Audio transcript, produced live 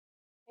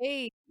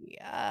Hey,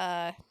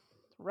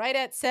 right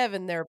at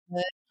 7 there,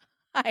 bud.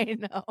 I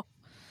know.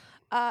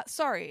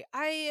 Sorry.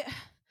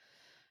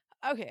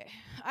 Okay.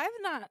 I've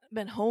not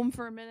been home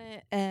for a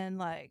minute, and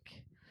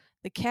like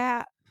the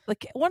cat,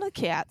 one of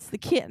the cats, the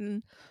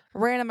kitten,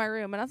 ran in my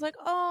room, and I was like,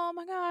 "Oh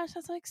my gosh,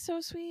 that's like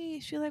so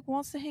sweet. She like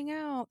wants to hang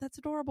out. That's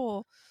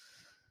adorable."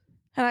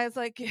 And I was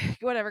like,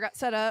 whatever, got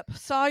set up,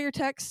 saw your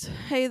text,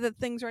 hey, the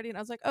thing's ready, and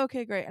I was like,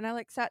 okay, great. And I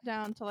like sat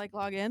down to like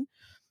log in,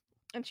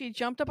 and she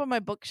jumped up on my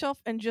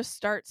bookshelf and just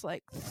starts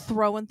like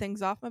throwing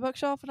things off my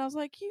bookshelf, and I was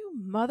like, you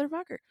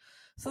motherfucker.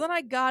 So then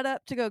I got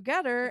up to go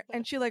get her,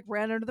 and she like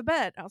ran under the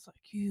bed. I was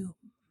like, you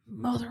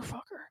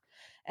motherfucker.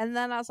 And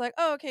then I was like,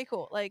 oh, okay,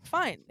 cool, like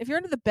fine, if you're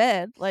under the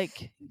bed,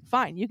 like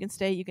fine, you can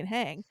stay, you can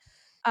hang.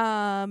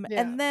 Yeah.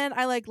 And then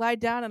I like lied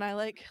down and I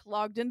like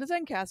logged into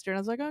Zencaster, and I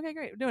was like, okay,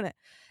 great, we're doing it.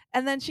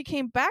 And then she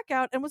came back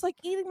out and was like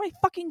eating my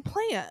fucking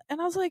plant,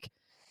 and I was like,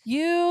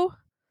 you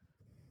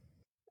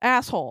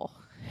asshole.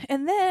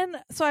 And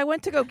then so I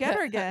went to go get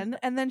her again,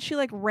 and then she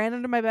like ran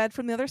under my bed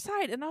from the other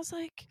side, and I was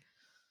like,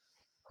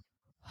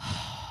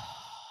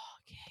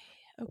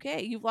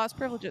 okay, you've lost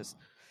privileges.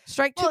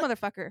 Strike two, Well,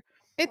 motherfucker.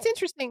 it's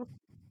interesting.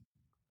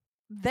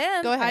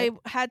 Then Go I ahead.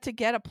 had to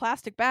get a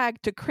plastic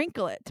bag to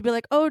crinkle it, to be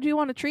like, oh, do you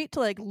want a treat, to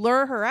like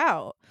lure her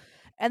out.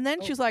 And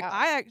then Oh, she's like,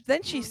 wow.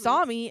 then she Mhm.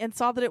 saw me and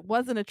saw that it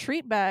wasn't a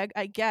treat bag,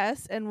 I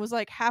guess, and was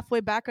like halfway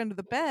back under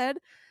the bed.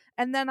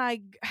 And then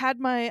I had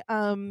my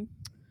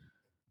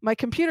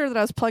computer that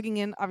I was plugging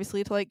in,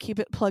 obviously, to like keep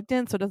it plugged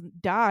in so it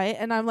doesn't die,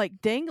 and I'm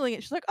like dangling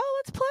it. She's like,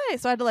 oh, let's play.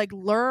 So I had to like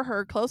lure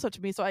her closer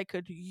to me so I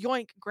could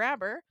yoink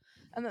grab her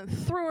and then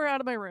threw her out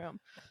of my room.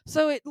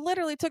 So it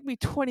literally took me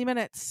 20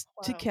 minutes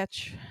to Wow.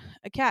 catch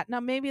a cat. Now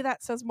maybe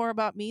that says more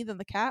about me than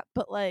the cat,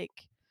 but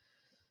like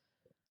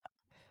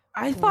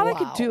I thought I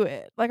could do Wow.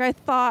 it. Like I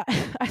thought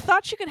I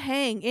thought she could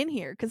hang in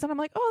here, cuz then I'm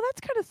like, "Oh,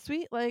 that's kind of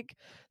sweet. Like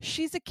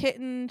she's a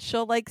kitten,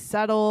 she'll like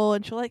settle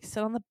and she'll like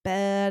sit on the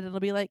bed and it'll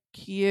be like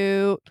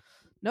cute."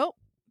 Nope.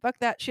 Fuck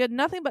that. She had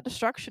nothing but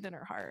destruction in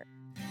her heart.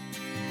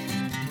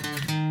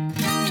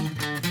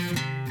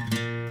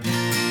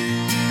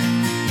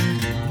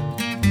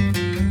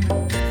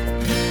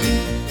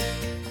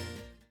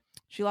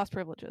 She lost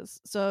privileges.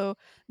 So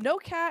no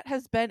cat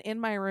has been in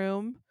my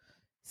room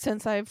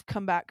since I've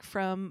come back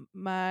from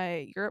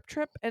my Europe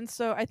trip. And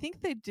so I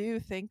think they do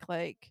think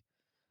like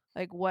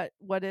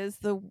what is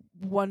the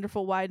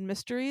wonderful wide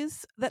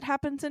mysteries that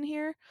happens in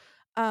here.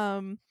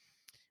 Um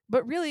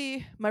but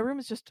really my room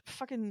is just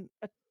fucking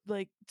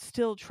like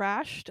still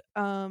trashed.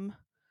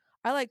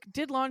 I like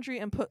did laundry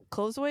and put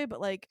clothes away,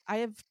 but like I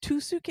have two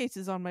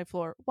suitcases on my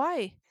floor.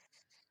 Why?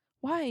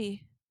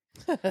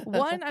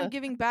 One I'm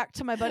giving back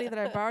to my buddy that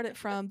I borrowed it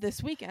from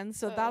this weekend,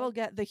 so that'll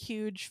get the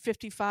huge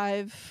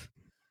 55-pound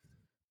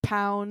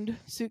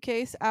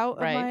suitcase out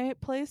of Right. my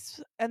place.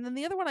 And then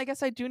the other one I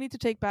guess I do need to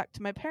take back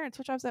to my parents,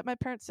 which I was at my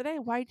parents today.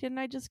 Why didn't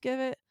I just give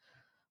it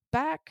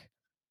back?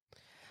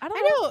 I don't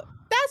I know. know.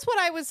 That's what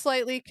I was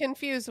slightly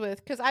confused with,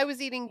 because I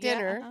was eating Yeah,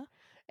 dinner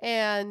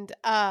and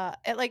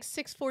at like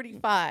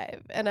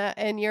 6:45,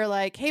 and you're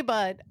like, "Hey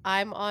bud,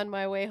 I'm on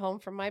my way home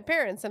from my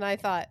parents." And I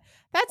thought,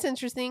 "That's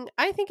interesting.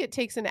 I think it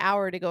takes an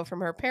hour to go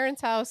from her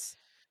parents' house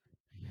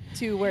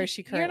to where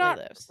she You're currently not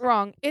lives."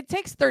 wrong. It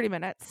takes 30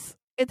 minutes.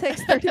 It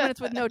takes 30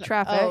 minutes with no Oh,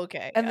 traffic,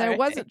 okay. and All there right.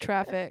 wasn't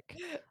traffic.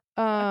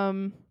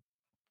 Um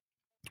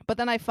but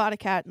then I fought a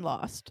cat and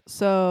lost.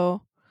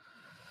 So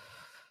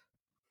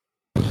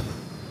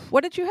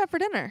what did you have for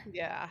dinner?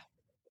 Yeah.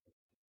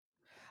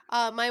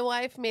 My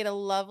wife made a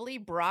lovely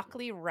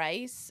broccoli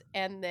rice,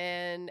 and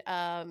then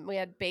we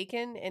had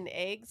bacon and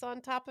eggs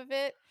on top of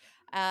it,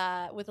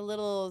 with a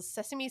little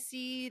sesame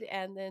seed,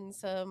 and then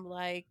some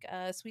like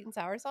sweet and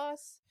sour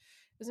sauce.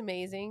 It was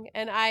amazing,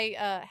 and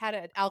I had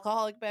an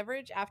alcoholic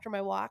beverage after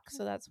my walk,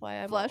 so that's why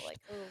I'm all Flushed. like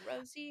a little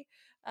rosy.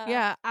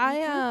 Yeah,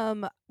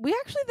 Mhm. we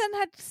actually then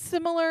had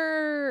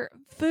similar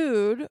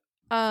food.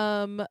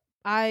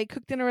 I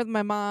cooked dinner with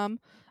my mom.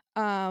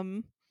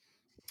 Um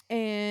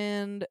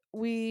and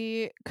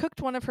we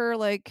cooked one of her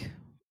like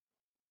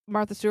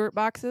Martha Stewart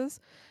boxes.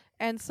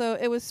 And so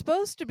it was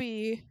supposed to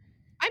be,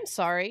 I'm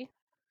sorry,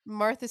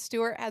 Martha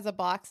Stewart has a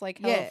box like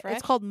yeah,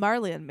 it's HelloFresh. called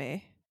Marley and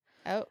Me.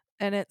 Oh,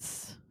 And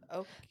it's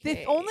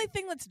the only okay.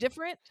 thing that's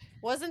different.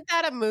 Wasn't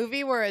that a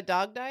movie where a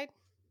dog died?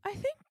 I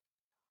think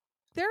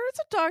there is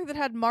a dog that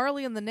had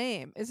Marley in the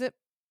name. Is it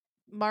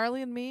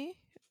Marley and Me?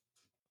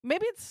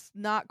 Maybe it's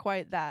not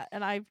quite that,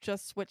 and I've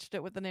just switched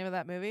it with the name of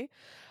that movie.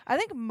 I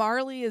think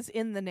Marley is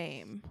in the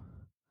name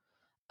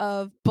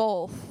of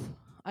both.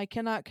 I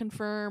cannot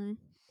confirm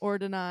or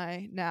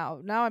deny now.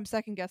 Now I'm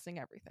second guessing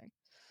everything.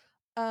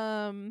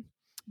 Um,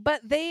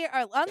 but they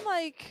are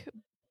unlike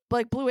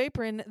like Blue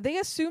Apron. They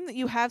assume that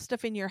you have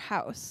stuff in your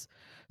house.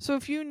 So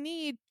if you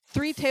need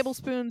 3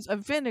 tablespoons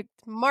of vinegar,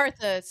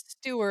 Martha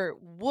Stewart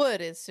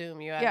would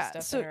assume you have yeah.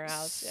 stuff in So her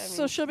house.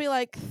 so she'll be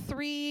like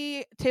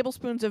 3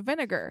 tablespoons of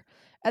vinegar,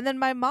 and then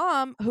my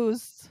mom,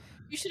 who's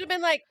You should have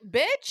been like,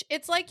 bitch,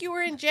 it's like you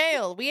were in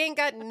jail. We ain't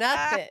got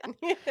nothing.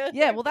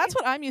 Yeah, well, that's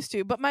what I'm used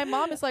to. But my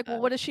mom is like,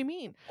 well, what does she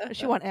mean? Does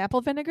she want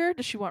apple vinegar?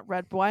 Does she want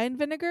red wine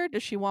vinegar?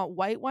 Does she want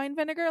white wine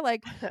vinegar?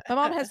 Like, my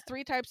mom has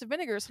 3 types of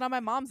vinegar. So now my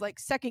mom's like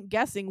second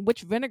guessing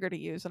which vinegar to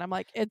use. And I'm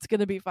like, it's going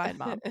to be fine,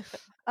 Mom.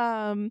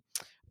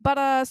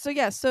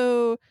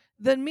 So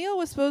the meal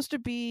was supposed to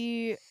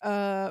be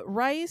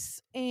rice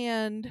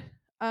and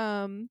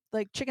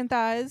like chicken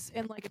thighs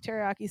and like a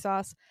teriyaki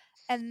sauce,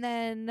 and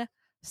then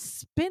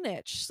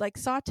spinach, like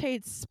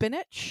sauteed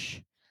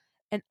spinach.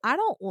 And I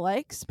don't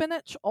like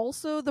spinach.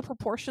 Also, the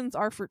proportions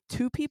are for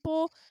 2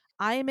 people.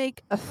 I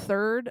make a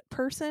third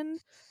person,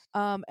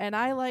 and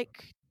I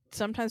like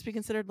sometimes be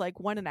considered like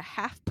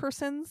 1.5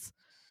 persons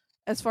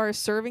as far as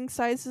serving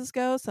sizes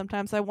go.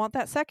 Sometimes I want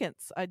that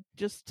seconds.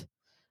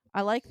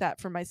 I like that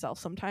for myself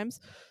sometimes.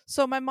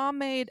 So my mom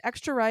made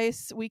extra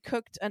rice. We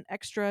cooked an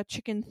extra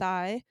chicken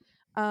thigh.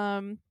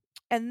 And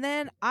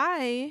then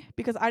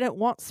because I didn't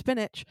want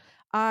spinach,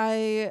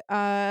 I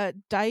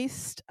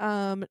diced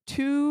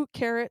 2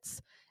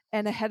 carrots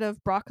and a head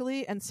of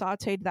broccoli and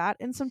sauteed that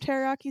in some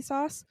teriyaki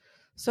sauce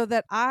so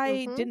that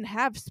I didn't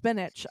have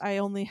spinach. I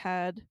only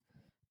had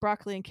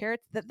broccoli and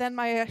carrots that then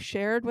I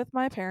shared with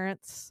my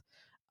parents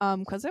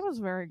because it was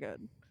very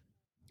good.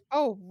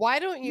 Oh, why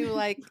don't you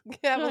like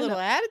have a little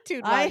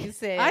attitude while you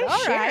say it? I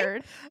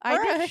shared.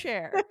 I did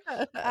share.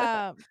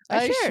 I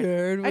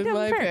shared with did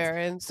my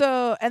parents.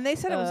 So, and they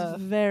said it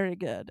was very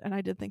good, and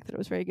I did think that it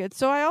was very good.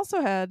 So I also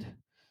had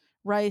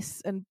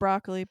rice and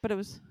broccoli, but it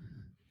was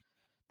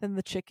then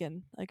the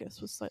chicken, I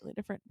guess, was slightly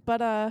different. But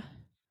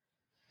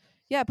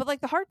yeah, but like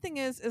the hard thing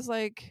is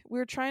like we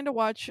were trying to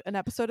watch an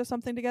episode of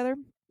something together,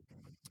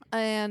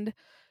 and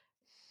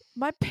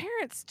my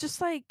parents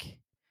just like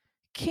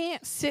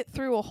can't sit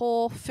through a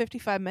whole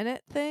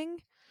 55-minute thing.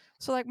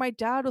 So like my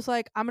dad was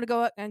like, I'm gonna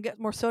go out and get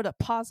more soda,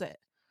 pause it.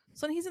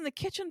 So then he's in the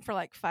kitchen for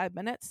like 5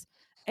 minutes,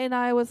 and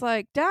I was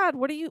like, Dad,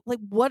 what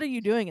are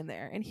you doing in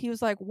there? And he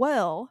was like,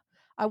 well,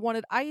 I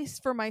wanted ice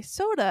for my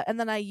soda, and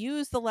then I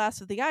used the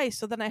last of the ice,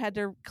 so then I had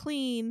to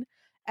clean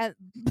and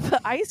the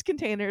ice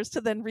containers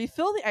to then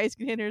refill the ice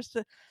containers to.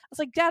 I was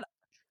like, Dad,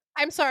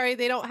 I'm sorry,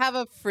 they don't have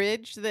a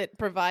fridge that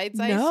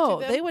provides ice to them? No,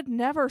 they would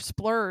never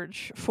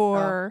splurge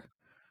for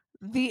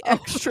the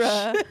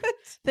extra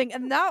thing.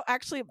 And now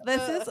actually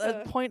this is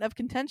a point of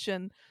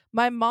contention.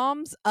 My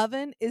mom's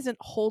oven isn't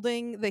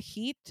holding the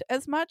heat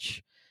as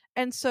much,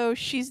 and so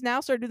she's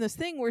now started doing this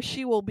thing where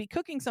she will be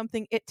cooking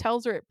something, it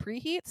tells her it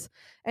preheats,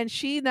 and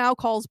she now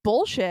calls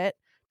bullshit,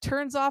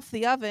 turns off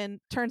the oven,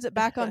 turns it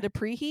back on to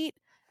preheat,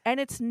 and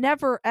it's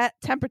never at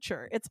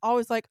temperature. It's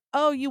always like,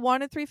 oh, you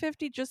wanted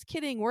 350? Just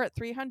kidding, we're at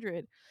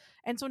 300.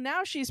 And so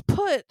now she's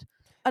put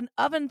an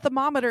oven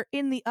thermometer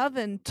in the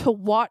oven to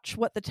watch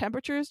what the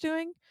temperature is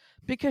doing,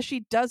 because she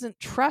doesn't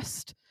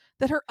trust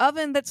that her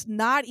oven that's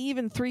not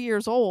even 3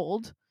 years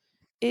old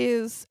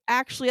is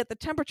actually at the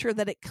temperature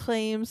that it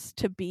claims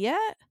to be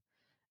at.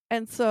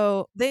 And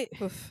so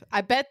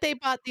I bet they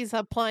bought these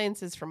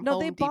appliances from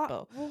Home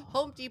Depot.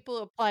 Home Depot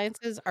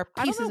appliances are pieces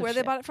of shit. I don't know where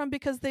they bought it from,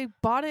 because they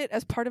bought it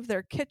as part of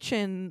their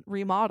kitchen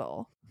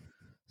remodel.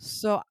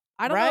 So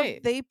I don't know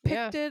if they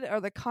picked it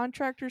or the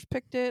contractors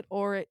picked it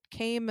or it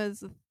came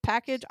as a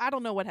package. I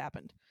don't know what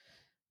happened.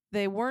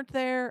 They weren't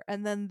there,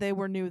 and then they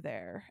were new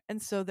there. And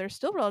so they're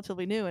still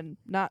relatively new and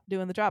not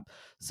doing the job.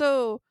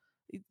 So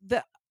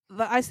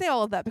I say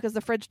all of that because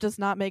the fridge does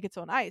not make its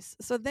own ice.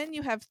 So then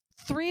you have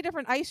 3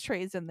 different ice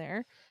trays in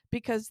there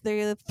because they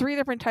have 3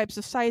 different types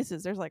of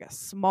sizes. There's like a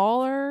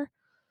smaller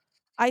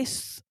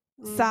ice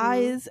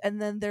size, and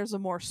then there's a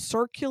more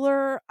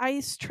circular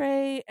ice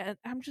tray. And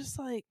I'm just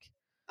like,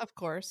 of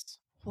course,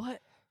 what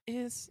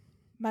is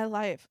my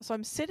life? So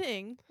I'm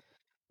sitting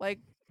like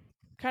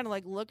kind of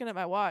like looking at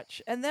my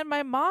watch, and then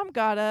my mom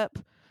got up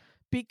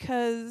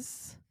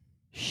because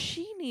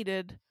she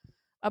needed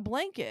a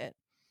blanket.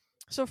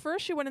 So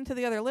first she went into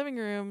the other living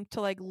room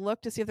to like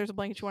look to see if there's a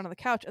blanket she wanted on the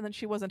couch, and then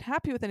she wasn't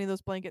happy with any of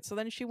those blankets, so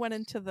then she went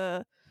into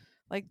the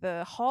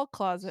hall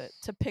closet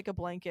to pick a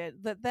blanket.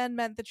 That then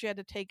meant that she had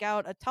to take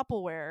out a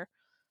Tupperware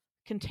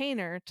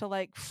container to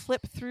like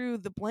flip through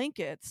the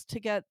blankets to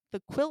get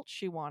the quilt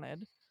she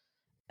wanted.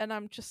 And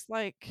I'm just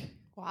like,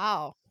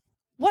 wow,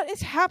 what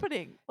is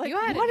happening? Like,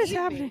 what is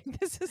happening?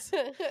 This is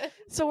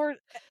so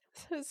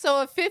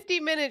a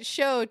 50-minute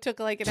show took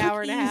like an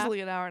hour and a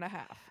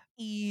half.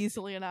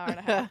 Easily an hour and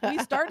a half. We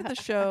started the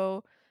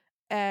show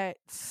at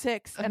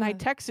 6, and I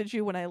texted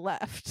you when I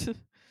left.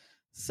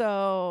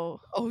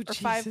 So, or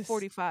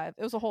 5:45.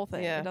 It was a whole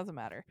thing. Yeah. It doesn't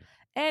matter.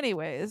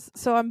 Anyways,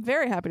 so I'm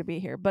very happy to be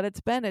here, but it's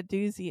been a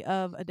doozy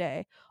of a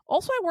day.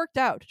 Also, I worked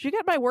out. Did you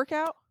get my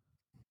workout?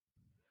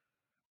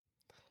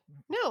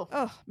 No.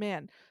 Oh,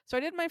 man. So I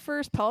did my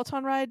first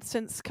Peloton ride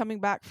since coming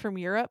back from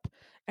Europe,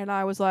 and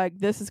I was like,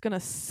 this is going to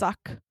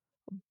suck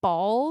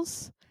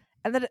balls.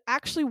 And then it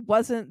actually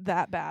wasn't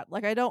that bad.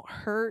 Like, I don't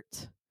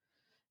hurt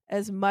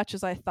as much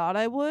as I thought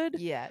I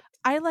would. Yet.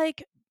 I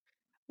like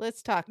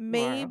Let's talk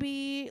tomorrow.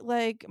 Maybe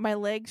like my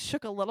legs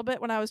shook a little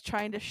bit when I was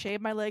trying to shave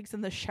my legs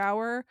in the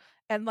shower,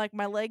 and like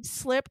my legs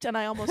slipped and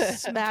I almost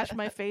smashed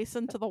my face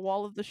into the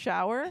wall of the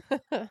shower.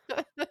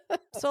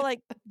 So like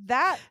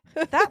that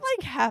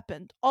like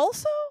happened.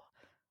 Also,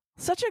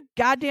 such a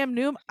goddamn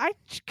noob. I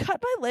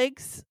cut my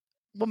legs,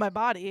 well, my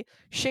body,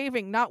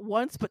 shaving not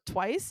once but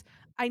twice.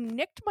 I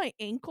nicked my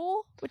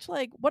ankle, which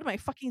like, what am I,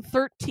 fucking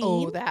 13?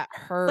 Oh, that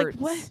hurts.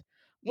 Like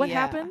what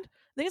Yeah. happened?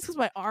 I think it's because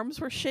my arms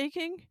were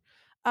shaking.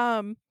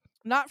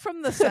 Not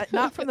from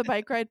the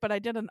bike ride, but I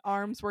did an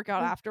arms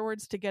workout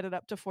afterwards to get it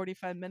up to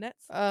 45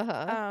 minutes.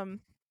 So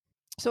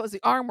it was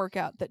the arm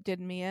workout that did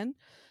me in.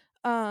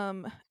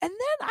 And then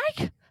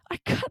I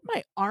cut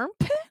my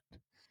armpit,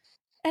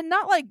 and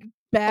not like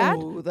bad.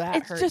 Oh, that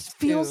it hurts just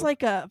feels too.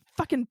 like a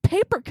fucking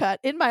paper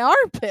cut in my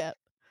armpit.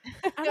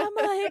 And I'm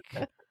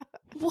like,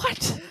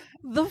 what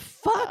the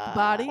fuck,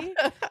 body?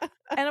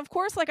 And of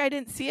course, like I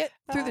didn't see it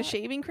through the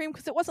shaving cream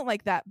because it wasn't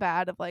like that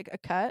bad of like a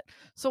cut.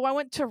 So I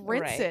went to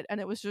rinse it,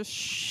 and it was just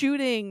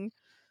shooting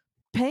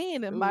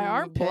pain in my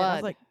armpit. Blood. I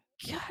was like,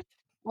 God.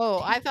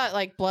 Oh, I thought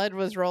like blood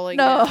was rolling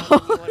No. down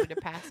and you wanted to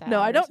pass out.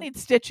 No, I don't something. need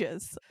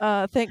stitches.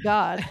 Thank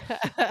God.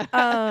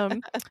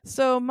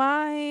 So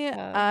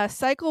my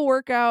cycle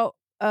workout,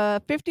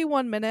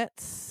 51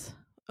 minutes,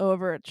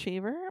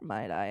 overachiever,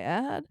 might I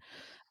add.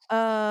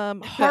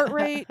 Heart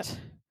rate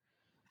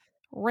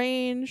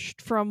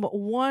ranged from I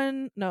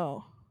want to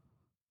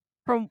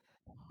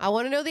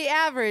know the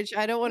average.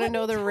 I don't want to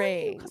know the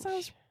range. Because I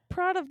was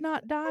proud of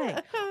not dying.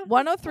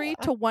 103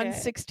 to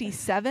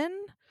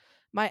 167.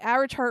 My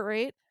average heart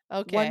rate,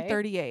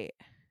 138.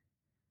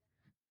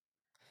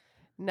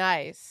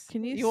 Nice.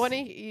 Can you want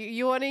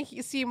to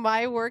see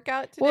my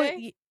workout today? Well,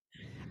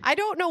 I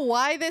don't know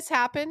why this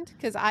happened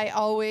because I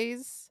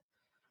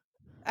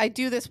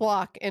do this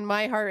walk and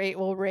my heart rate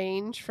will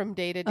range from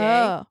day to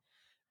day.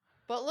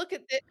 But look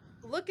at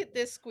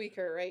this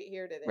squeaker right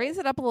here today. Raise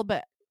it up a little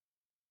bit.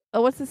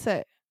 Oh, what's this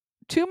say?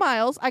 2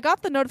 miles. I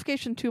got the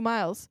notification 2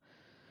 miles.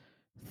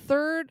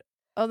 Third.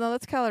 Oh no,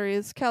 that's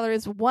calories.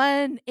 Calories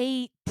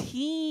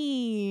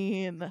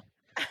 118.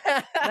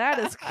 That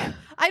is.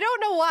 I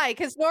don't know why,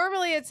 because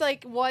normally it's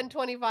like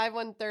 125,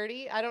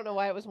 130. I don't know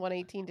why it was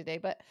 118 today,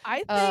 but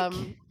I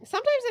think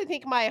sometimes I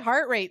think my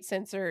heart rate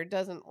sensor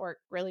doesn't work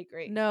really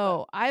great.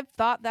 No, I've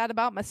thought that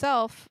about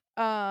myself.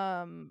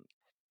 But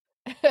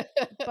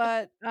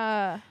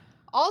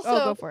also,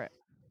 go for it.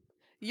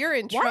 You're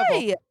in trouble.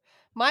 Why?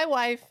 My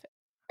wife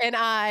and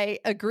I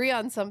agree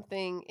on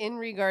something in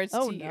regards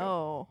to you.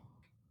 No.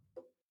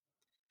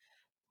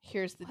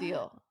 Here's the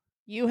deal.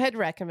 You had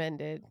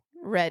recommended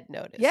Red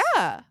Notice.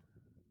 Yeah.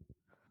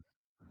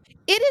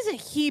 It is a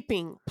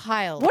heaping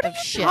pile of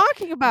shit. What are you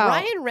talking about?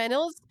 Ryan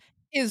Reynolds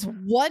is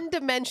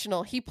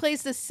one-dimensional. He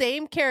plays the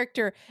same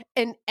character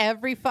in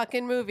every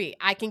fucking movie.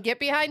 I can get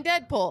behind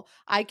Deadpool.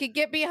 I could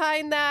get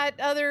behind that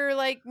other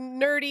like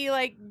nerdy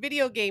like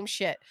video game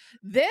shit.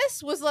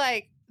 This was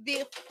like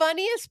the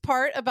funniest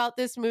part about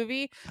this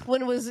movie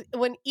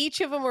when each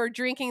of them were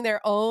drinking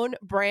their own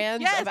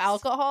brands of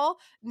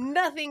alcohol.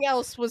 Nothing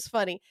else was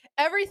funny.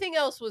 Everything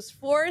else was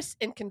forced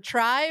and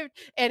contrived,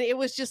 and it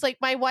was just like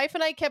my wife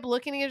and I kept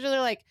looking at each other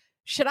like,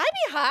 should I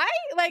be high?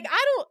 Like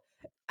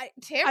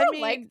Tamara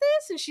liked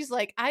this, and she's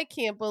like, I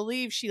can't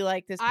believe she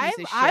liked this piece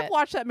of shit. I've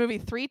watched that movie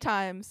 3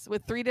 times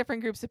with 3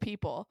 different groups of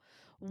people.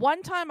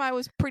 One time I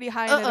was pretty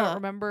high, and I don't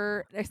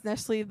remember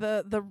necessarily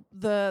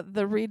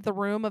the read the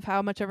room of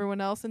how much everyone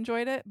else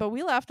enjoyed it, but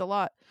we laughed a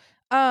lot.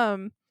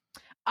 I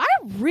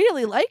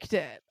really liked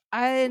it,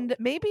 and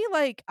maybe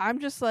like I'm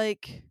just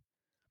like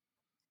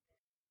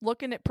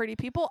looking at pretty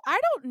people. I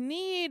don't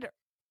need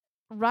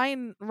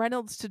Ryan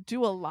Reynolds to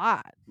do a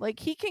lot. Like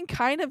he can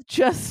kind of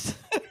just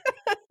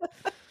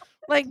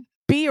like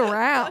be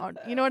around.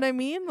 You know what I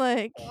mean?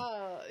 Like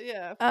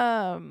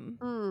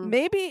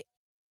maybe.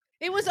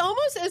 It was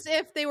almost as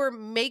if they were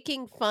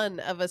making fun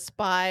of a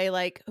spy,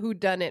 like,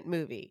 whodunit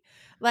movie.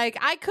 Like,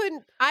 I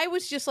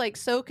was just, like,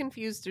 so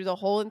confused through the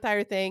whole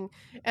entire thing.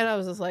 And I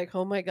was just like,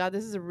 oh, my God,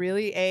 this is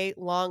really A,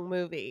 long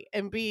movie.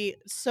 And B,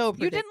 so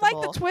predictable. You didn't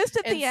like the twist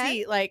at the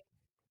end? Like,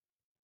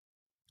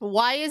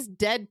 why is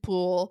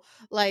Deadpool,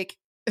 like,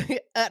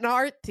 an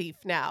art thief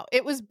now?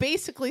 It was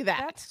basically that.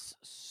 That's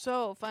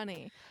so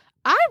funny.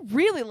 I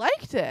really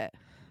liked it.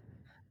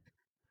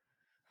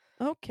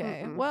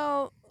 Okay,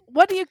 well...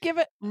 What do you give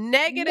it?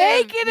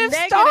 Negative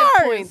stars.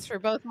 Points for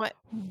both my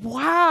my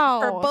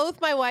wife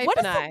and I. What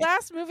is the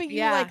last movie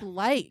you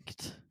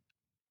liked?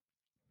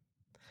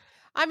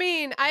 I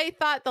mean, I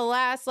thought the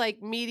last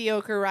like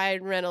mediocre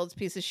Ryan Reynolds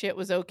piece of shit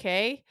was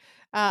okay.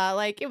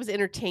 Like it was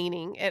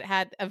entertaining. It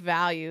had a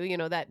value, you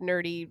know, that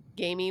nerdy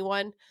gamey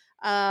one.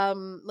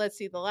 Let's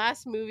see, the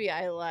last movie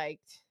I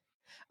liked.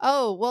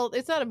 Oh, well,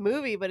 it's not a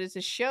movie, but it's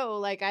a show.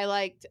 Like I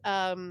liked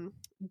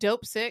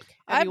Dope Sick.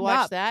 Have you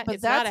watched that? But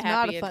it's that's not a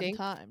happy fun ending.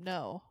 Time.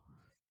 No,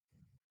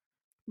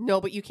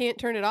 but you can't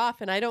turn it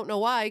off, and I don't know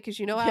why because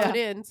you know how it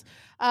ends.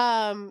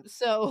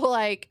 So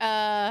like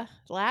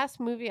last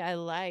movie I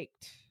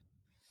liked.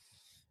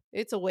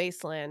 It's a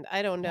wasteland.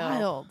 I don't know.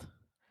 Wild.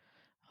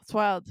 It's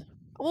wild.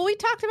 Well, we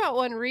talked about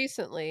one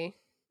recently.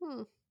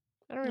 I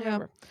don't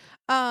remember.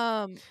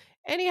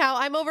 Anyhow,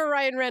 I'm over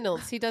Ryan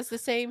Reynolds. He does the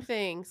same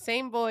thing,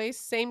 same voice,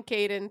 same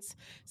cadence,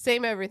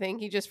 same everything.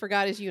 He just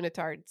forgot his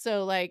unitard.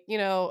 So, like, you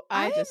know,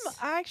 I don't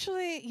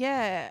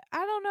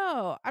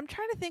know. I'm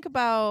trying to think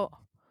about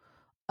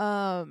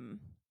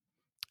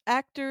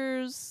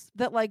actors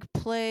that like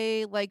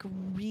play like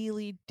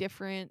really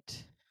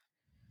different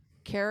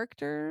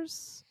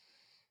characters,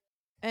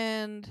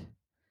 and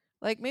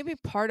like maybe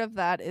part of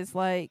that is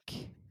like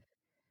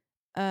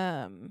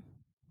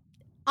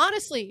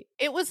honestly,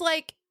 it was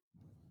like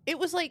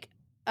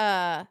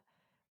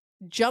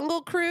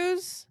Jungle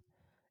Cruise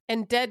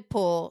and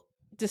Deadpool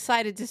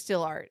decided to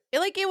steal art. It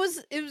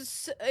was it was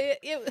so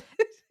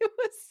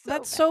that's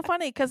bad. so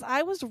funny because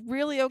I was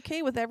really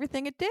okay with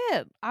everything it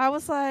did. I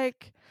was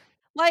like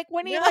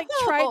when he like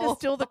tried to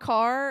steal the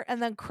car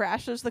and then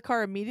crashes the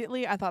car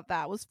immediately, I thought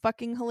that was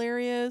fucking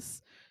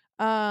hilarious.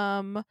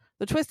 The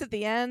twist at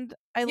the end,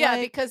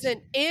 because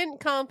an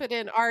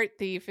incompetent art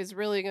thief is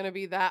really going to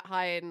be that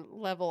high in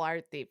level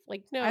art thief.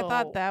 Like, no, I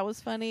thought that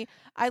was funny.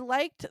 I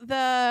liked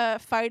the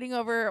fighting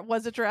over,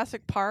 was it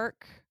Jurassic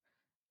Park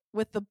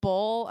with the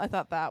bull? I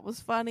thought that was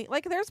funny.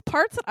 Like, there's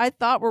parts that I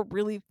thought were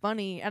really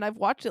funny, and I've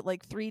watched it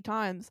like 3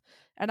 times,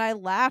 and I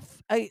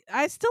laugh.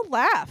 I still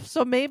laugh.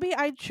 So maybe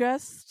I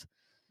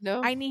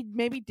need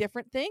maybe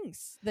different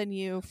things than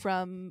you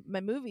from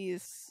my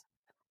movies.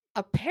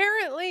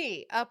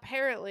 Apparently,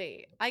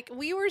 like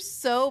we were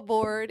so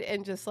bored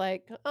and just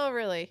like, oh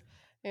really,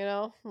 you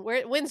know,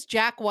 when's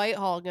Jack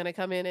Whitehall gonna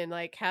come in and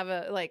like have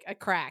a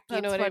crack? You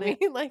know what funny. I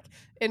mean? Like,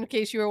 in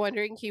case you were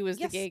wondering, he was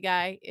the gay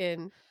guy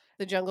in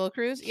the Jungle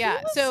Cruise.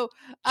 Yeah, so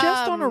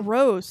just on a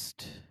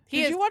roast.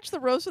 Did you watch the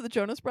roast of the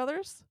Jonas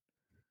Brothers?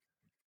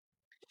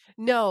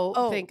 No,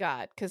 thank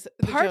God, because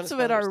parts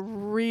of it are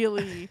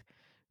really,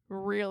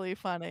 really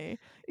funny.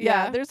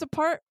 Yeah, there's a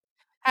part.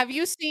 Have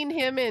you seen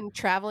him in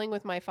Traveling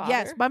with My Father?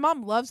 Yes, my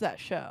mom loves that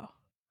show.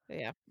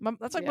 Yeah,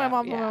 that's like my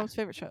mom's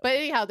favorite show. But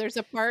anyhow, there's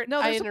a part.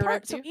 No, there's a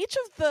part. So each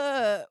of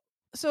a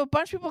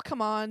bunch of people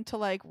come on to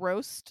like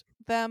roast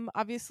them.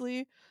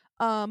 Obviously,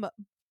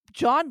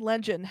 John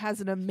Legend has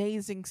an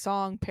amazing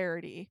song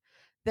parody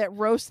that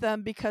roasts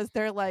them because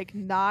they're like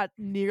not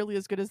nearly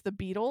as good as the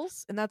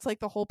Beatles, and that's like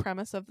the whole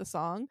premise of the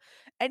song.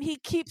 And he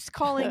keeps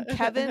calling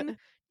Kevin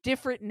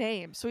different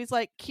names. So he's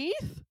like,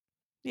 Keith.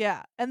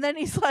 Yeah, and then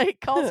he's like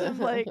calls him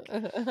like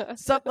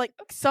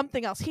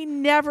something else. He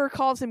never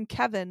calls him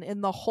Kevin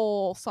in the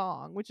whole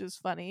song, which is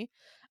funny.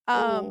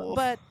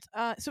 But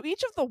so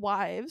each of the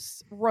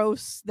wives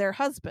roasts their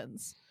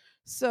husbands.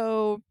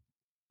 So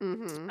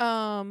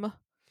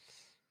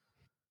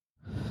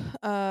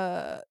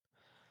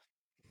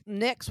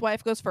Nick's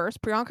wife goes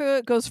first.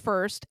 Priyanka goes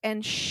first,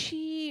 and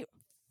she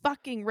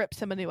fucking rips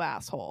him a new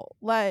asshole.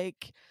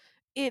 Like,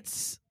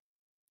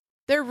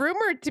 they're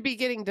rumored to be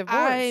getting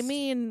divorced. I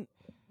mean,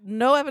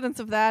 no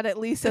evidence of that, at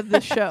least in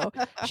this show.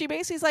 She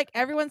basically is like,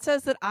 everyone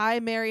says that I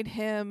married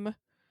him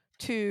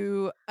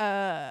to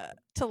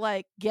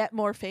like get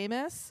more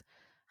famous,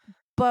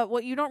 but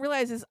what you don't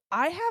realize is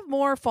I have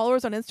more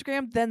followers on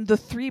Instagram than the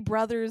 3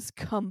 brothers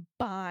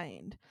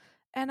combined.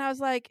 And I was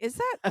like, is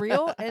that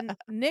real? And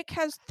Nick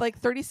has like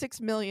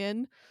 36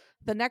 million.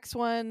 The next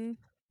one,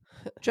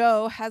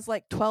 Joe, has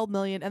like 12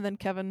 million, and then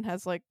Kevin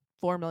has like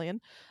 4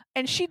 million.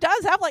 And she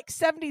does have like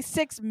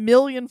 76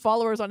 million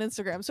followers on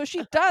Instagram. So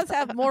she does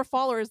have more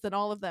followers than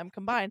all of them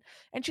combined.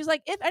 And she's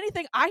like, if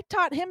anything, I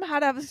taught him how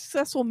to have a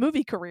successful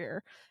movie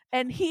career.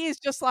 And he's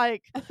just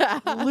like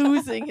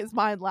losing his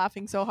mind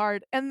laughing so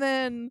hard. And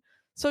then,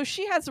 so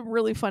she had some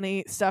really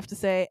funny stuff to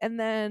say. And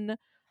then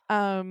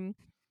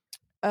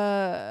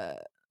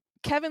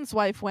Kevin's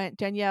wife went,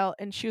 Danielle,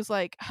 and she was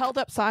like, held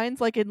up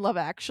signs like in Love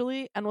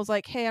Actually, and was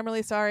like, hey, I'm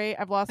really sorry.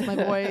 I've lost my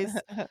voice.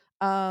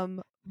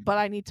 But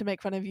I need to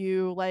make fun of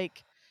you.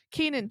 Like,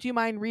 Kenan, do you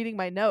mind reading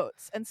my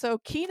notes? And so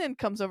Kenan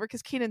comes over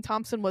because Kenan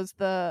Thompson was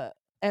the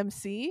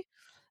MC.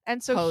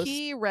 And so Host.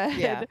 He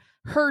read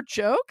her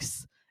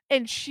jokes,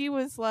 and she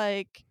was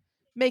like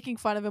making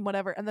fun of him,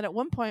 whatever. And then at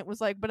one point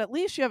was like, but at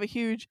least you have a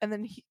huge, and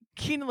then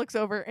Kenan looks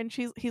over and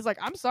he's like,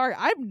 I'm sorry,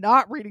 I'm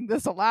not reading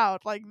this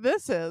aloud. Like,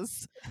 this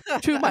is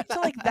too much.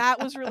 So like,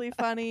 that was really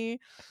funny.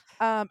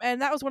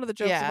 And that was one of the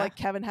jokes of like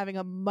Kevin having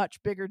a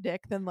much bigger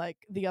dick than like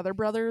the other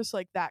brothers.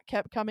 Like, that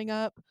kept coming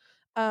up.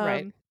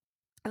 Right.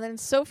 And then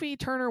Sophie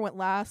Turner went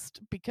last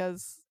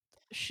because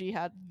she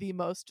had the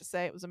most to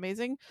say. It was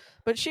amazing.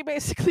 But she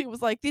basically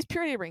was like, these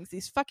purity rings,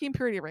 these fucking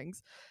purity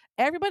rings,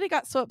 everybody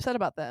got so upset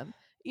about them.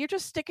 You're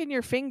just sticking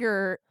your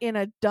finger in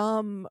a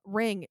dumb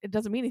ring. It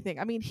doesn't mean anything.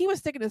 I mean, he was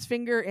sticking his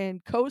finger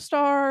in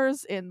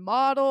co-stars, in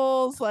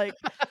models, like,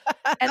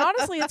 and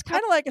honestly, it's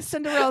kind of like a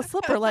Cinderella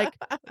slipper, like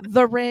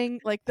the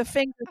ring, like the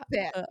finger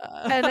fit,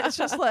 and it's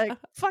just like,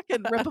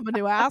 fucking rip him a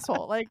new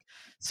asshole. Like,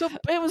 so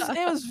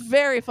it was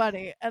very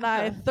funny, and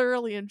I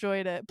thoroughly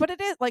enjoyed it. But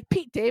it is like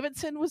Pete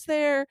Davidson was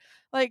there,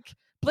 like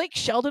Blake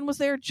Sheldon was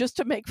there just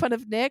to make fun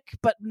of Nick,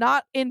 but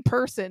not in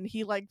person.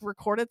 He like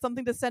recorded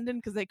something to send in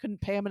because they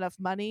couldn't pay him enough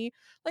money.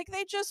 Like,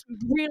 they just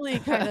really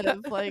kind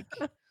of like,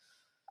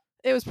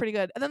 It was pretty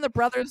good. And then the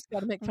brothers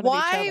got to make fun of each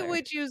Why other.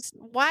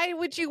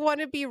 would you want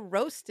to be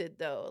roasted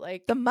though?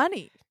 Like The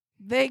money.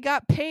 They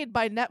got paid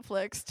by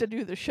Netflix to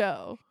do the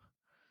show.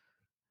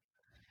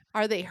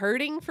 are they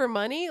hurting for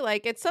money?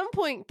 Like at some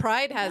point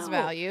pride has No.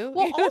 value.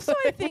 Well, you know also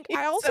what I think mean?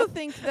 I also So-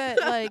 think that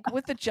like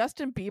with the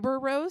Justin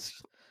Bieber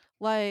roast,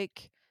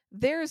 like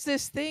there's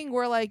this thing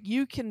where like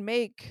you can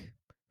make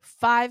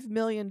 $5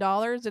 million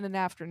in an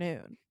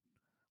afternoon.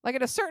 Like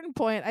at a certain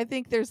point, I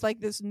think there's like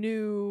this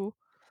new,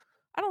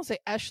 I don't say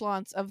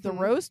echelons of the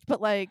roast,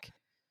 but like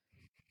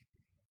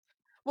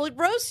Well,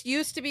 roasts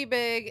used to be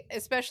big,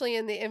 especially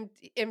in the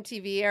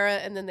MTV era,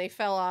 and then they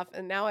fell off,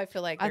 and now I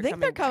feel like I think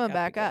they're coming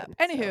back up. again,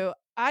 so- Anywho,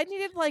 I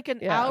needed like an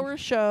Yeah. hour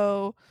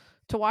show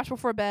to watch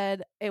before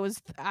bed.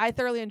 I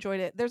thoroughly enjoyed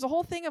it. There's a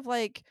whole thing of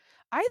like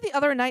I the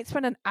other night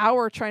spent an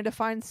hour trying to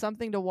find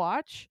something to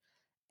watch,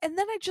 and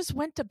then I just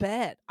went to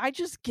bed. I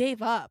just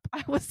gave up.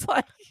 I was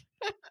like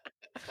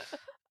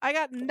I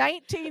got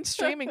 19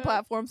 streaming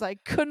platforms. I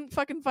couldn't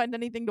fucking find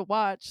anything to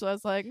watch. So I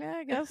was like,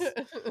 I guess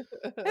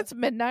it's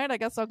midnight. I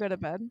guess I'll go to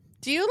bed.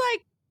 Do you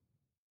like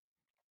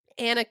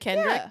Anna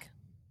Kendrick? Yeah.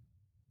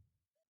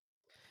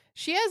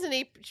 She has an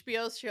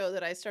HBO show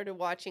that I started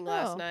watching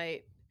last Oh.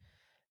 night.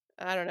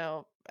 I don't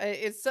know.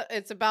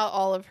 It's about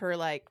all of her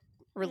like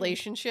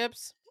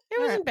relationships. It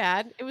All right. wasn't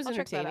bad. It was I'll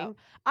check that entertaining. out.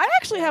 I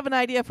actually Yeah. have an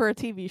idea for a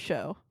TV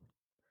show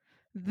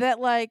that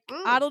like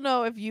I don't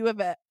know if you have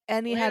Lay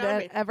it on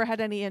me. ever had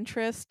any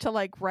interest to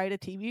like write a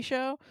TV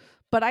show,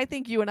 but I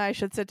think you and I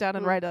should sit down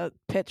and write a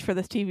pitch for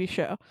this TV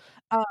show.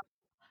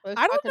 Let's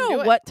I don't fucking do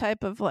know it. what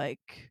type of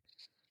like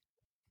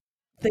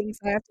things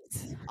I have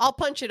to I'll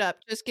punch it up.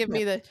 Just give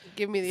me the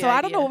So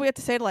I don't know idea. what we have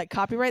to say to like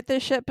copyright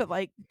this shit, but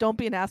like don't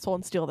be an asshole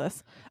and steal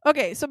this.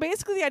 Okay, so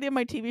basically the idea of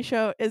my TV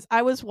show is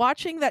I was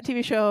watching that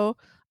TV show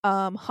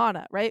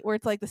Hana, right? Where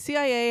it's like the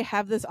CIA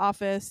have this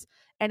office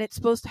and it's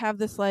supposed to have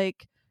this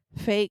like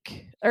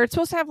fake or it's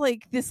supposed to have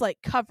like this like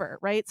cover,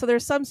 right? So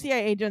there's some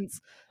CIA agents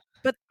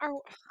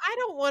I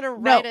don't want to no,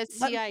 write a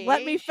CIA.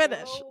 let me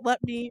finish. show.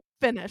 Let me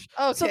finish.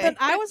 Okay. So then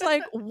I was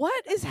like, what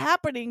is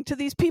happening to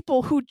these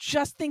people who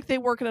just think they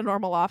work in a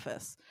normal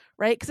office,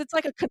 right? Because it's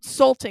like a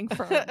consulting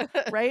firm,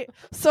 right?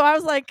 So I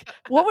was like,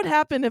 what would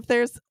happen if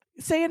there's,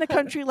 say, in a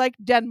country like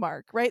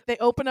Denmark, right? They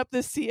open up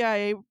this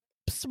CIA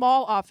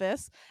small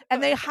office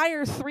and they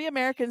hire 3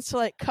 Americans to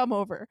like come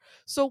over.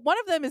 So one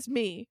of them is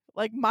me,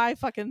 like my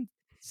fucking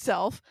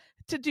self,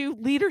 to do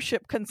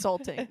leadership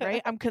consulting,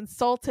 right? I'm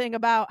consulting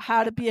about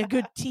how to be a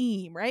good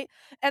team, right?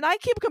 And I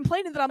keep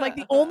complaining that I'm like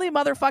the only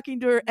motherfucking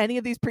doer any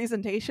of these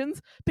presentations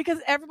because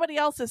everybody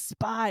else is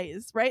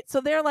spies, right? So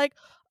they're like,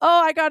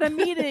 oh, I got a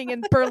meeting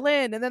in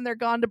Berlin, and then they're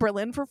gone to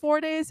Berlin for 4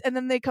 days, and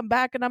then they come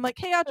back and I'm like,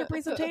 hey, how'd your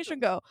presentation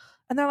go?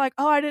 And they're like,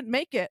 oh, I didn't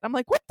make it. I'm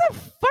like, what the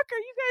fuck are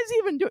you guys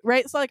even doing?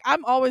 Right? So like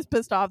I'm always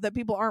pissed off that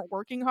people aren't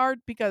working hard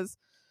because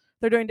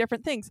they're doing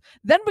different things.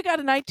 Then we got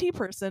an IT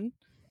person,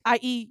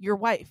 i.e. your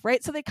wife,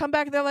 right? So they come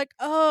back and they're like,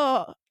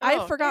 oh,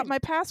 I forgot my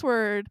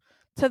password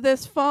to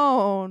this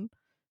phone.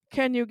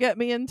 Can you get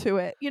me into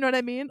it? You know what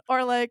I mean?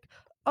 Or like,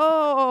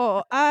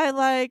 oh, I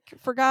like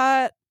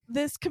forgot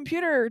this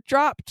computer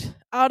dropped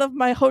out of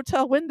my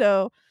hotel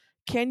window.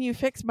 Can you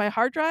fix my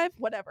hard drive?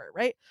 Whatever,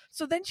 right?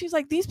 So then she's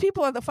like, these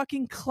people are the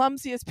fucking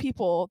clumsiest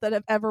people that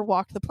have ever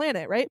walked the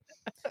planet, right?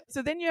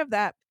 So then you have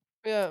that.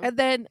 Yeah. And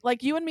then,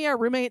 like, you and me are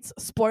roommates.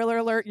 Spoiler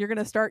alert, you're going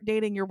to start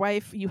dating your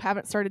wife. You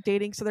haven't started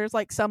dating. So there's,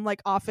 like, some,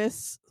 like,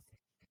 office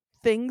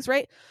things,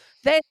 right?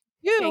 Then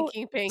you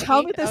Pinky.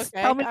 tell me this.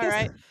 Okay. Tell me All this.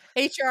 right.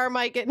 HR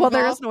might get Well, involved.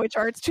 there is no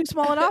HR. It's too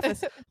small an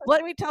office.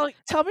 Let me tell me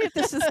if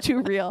this is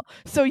too real.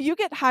 So you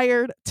get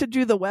hired to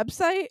do the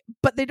website,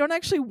 but they don't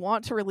actually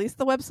want to release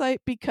the website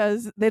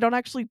because they don't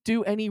actually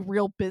do any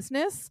real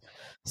business.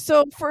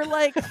 So for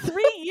like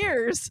 3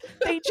 years,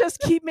 they just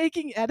keep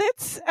making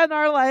edits and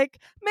are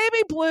like,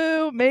 maybe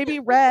blue,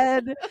 maybe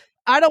red.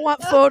 I don't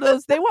want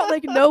photos. They want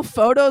like no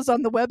photos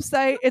on the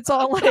website. It's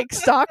all like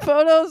stock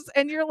photos.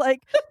 And you're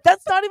like,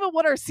 that's not even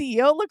what our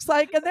CEO looks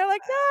like. And they're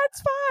like, no,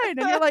 it's fine.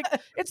 And you're like,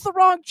 it's the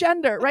wrong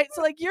gender, right?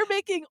 So like you're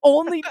making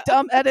only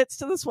dumb edits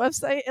to this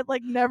website. It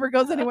like never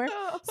goes anywhere.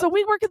 So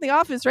we work in the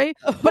office, right?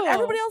 But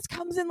everybody else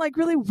comes in like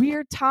really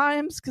weird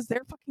times because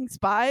they're fucking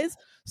spies.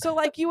 So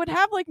like you would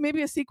have like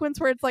maybe a sequence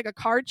where it's like a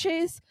car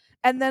chase.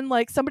 And then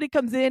like somebody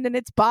comes in and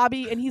it's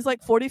Bobby and he's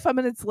like 45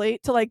 minutes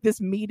late to like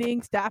this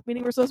meeting, staff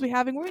meeting we're supposed to be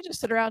having where we just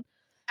sit around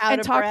Out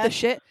and of talk the breath.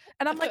 shit.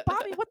 And I'm like,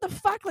 Bobby, what the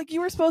fuck? Like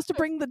you were supposed to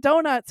bring the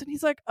donuts. And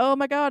he's like, oh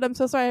my God, I'm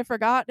so sorry, I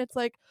forgot. And it's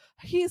like,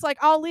 he's like,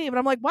 I'll leave. And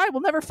I'm like, why?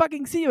 We'll never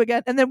fucking see you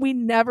again. And then we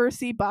never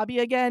see Bobby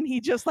again.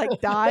 He just like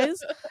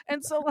dies.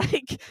 And so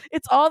like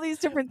it's all these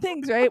different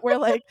things, right? Where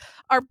like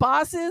our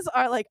bosses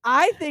are like,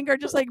 I think are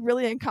just like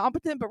really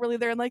incompetent, but really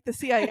they're in like the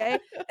CIA.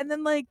 And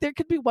then like there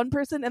could be one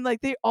person and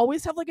like they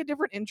always have like a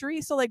different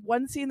injury. So like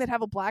one scene they'd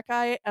have a black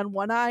eye and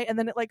one eye, and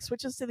then it like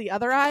switches to the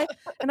other eye.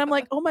 And I'm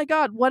like, oh my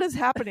God, what is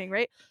happening?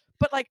 Right.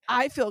 But like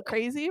I feel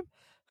crazy.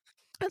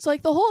 It's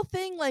like the whole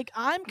thing, like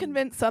I'm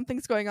convinced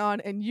something's going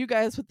on and you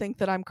guys would think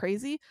that I'm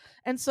crazy.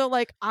 And so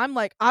like I'm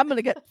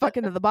gonna get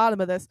fucking to the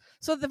bottom of this.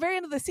 So at the very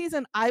end of the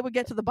season, I would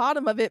get to the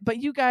bottom of it,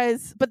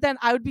 but then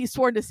I would be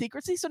sworn to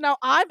secrecy. So now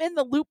I'm in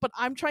the loop, but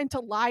I'm trying to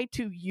lie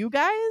to you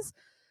guys.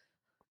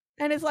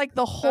 And it's like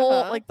the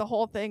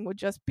whole thing would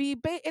just be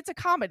it's a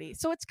comedy.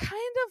 So it's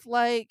kind of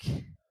like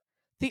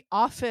The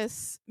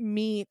Office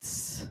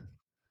meets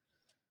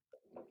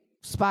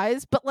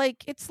Spies, but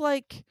like it's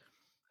like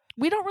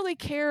we don't really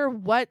care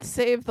what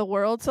saved the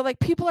world. So like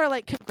people are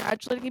like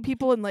congratulating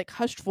people in like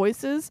hushed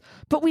voices,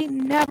 but we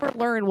never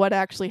learn what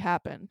actually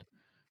happened,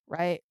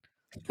 right?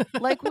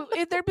 Like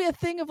there'd be a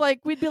thing of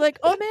like we'd be like,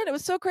 oh man, it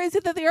was so crazy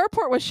that the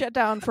airport was shut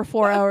down for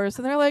 4 hours,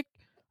 and they're like,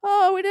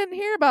 oh, we didn't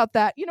hear about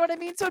that. You know what I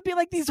mean? So it'd be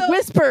like these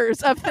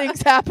whispers of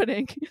things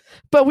happening,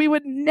 but we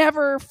would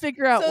never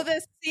figure out. So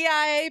the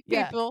CIA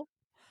people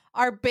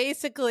are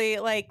basically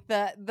like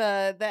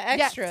the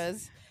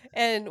extras. Yes.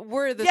 And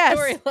we're the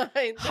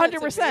storyline.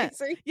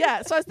 100%.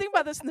 Yeah. So I was thinking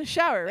about this in the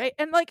shower, right?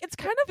 And like it's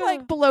kind of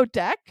like Below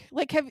Deck.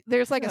 Like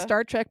there's like a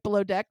Star Trek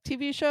Below Deck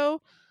TV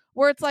show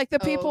where it's like the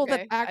people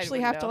that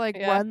actually have to like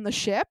run the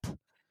ship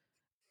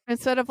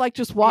instead of like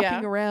just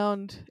walking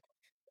around,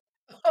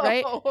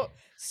 right?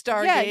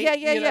 Stargate,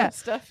 yeah.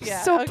 Stuff.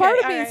 Yeah. So part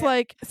of me is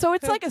like, so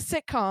it's like a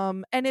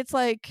sitcom and it's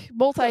like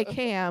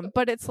multicam,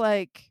 but it's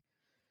like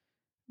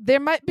there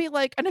might be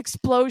like an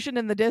explosion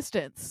in the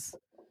distance.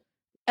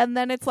 And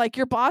then it's like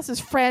your boss is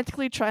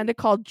frantically trying to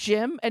call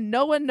Jim and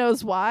no one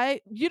knows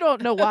why. You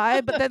don't know why,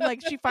 but then like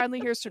she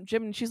finally hears from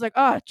Jim and she's like,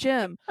 oh,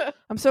 Jim,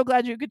 I'm so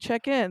glad you could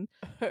check in.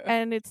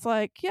 And it's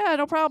like, yeah,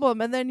 no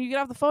problem. And then you get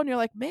off the phone and you're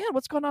like, man,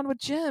 what's going on with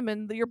Jim?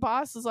 And your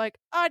boss is like,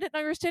 oh, I didn't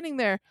know you were standing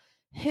there.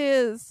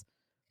 His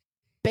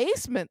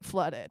basement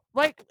flooded.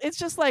 Like it's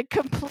just like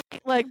complete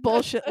like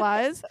bullshit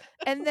lies.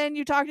 And then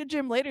you talk to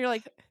Jim later, you're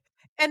like,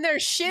 and they're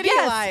shitty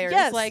liars.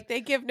 Yes. Like they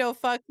give no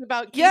fucks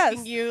about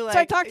keeping you. Like, so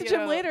I talked to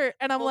Jim later,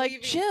 and I'm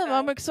like, Jim,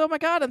 I'm like, oh my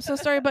god, I'm so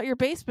sorry about your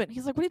basement.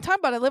 He's like, what are you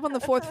talking about? I live on the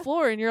 4th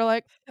floor, and you're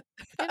like,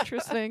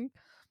 interesting.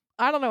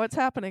 I don't know what's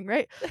happening,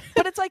 right?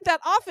 But it's like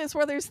that Office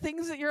where there's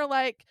things that you're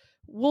like,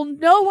 will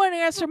no one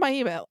answer my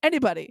email?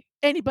 Anybody,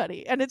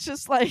 and it's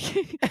just like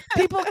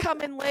people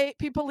come in late,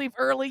 people leave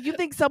early. You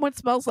think someone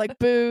smells like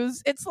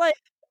booze? It's like.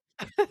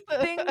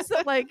 Things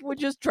that like would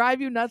just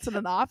drive you nuts in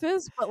an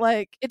office, but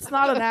like it's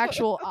not an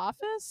actual office,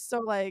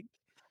 so like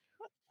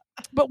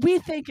but we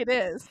think it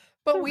is,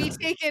 but we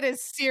take it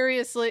as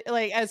seriously,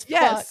 like as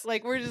fuck.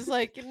 Like we're just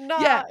like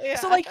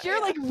so like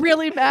you're like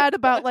really mad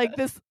about like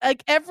this,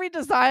 like every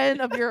design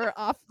of your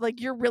off,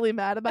 like you're really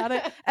mad about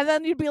it, and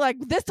then you'd be like,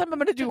 this time I'm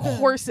gonna do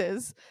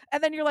horses,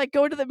 and then you're like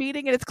going to the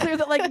meeting and it's clear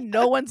that like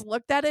no one's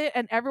looked at it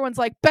and everyone's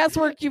like, best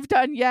work you've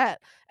done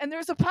yet, and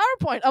there's a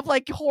PowerPoint of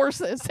like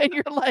horses and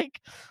you're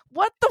like,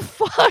 what the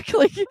fuck?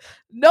 Like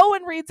no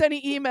one reads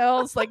any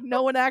emails, like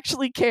no one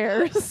actually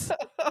cares.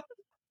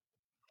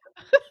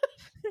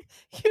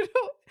 You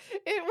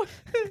know,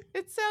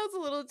 it sounds a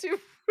little too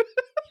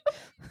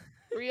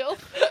real,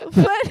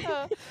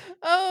 but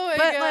oh my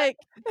god, like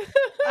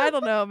I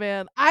don't know,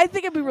 man. I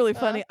think it'd be really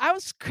funny. I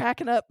was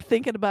cracking up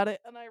thinking about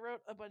it, and I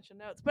wrote a bunch of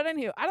notes. But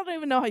anyway, I don't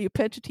even know how you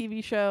pitch a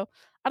TV show.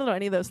 I don't know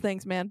any of those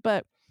things, man.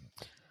 But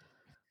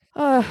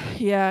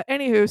yeah.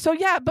 Anywho, so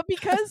yeah, but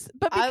because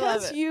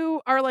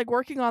you are like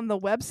working on the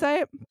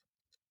website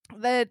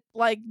that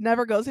like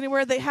never goes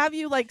anywhere, they have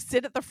you like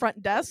sit at the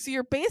front desk, so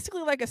you're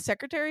basically like a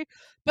secretary,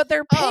 but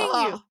they're paying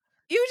you.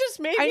 You just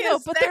made me. I know,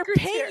 but secretary.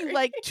 They're paying you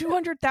like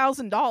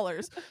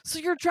 $200,000. So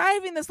you're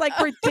driving this like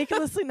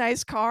ridiculously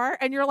nice car,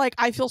 and you're like,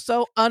 I feel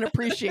so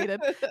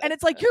unappreciated. And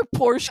it's like your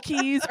Porsche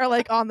keys are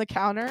like on the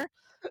counter,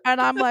 and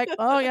I'm like,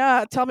 oh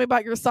yeah, tell me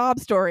about your sob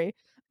story.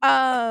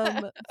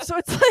 So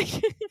it's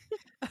like.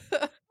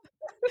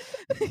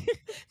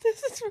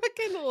 This is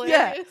fucking hilarious.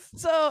 Yeah.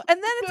 So,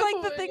 and then it's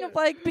like the thing of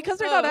like, because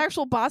they're not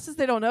actual bosses,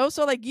 they don't know.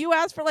 So like you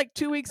ask for like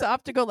 2 weeks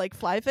off to go like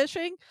fly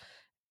fishing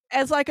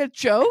as like a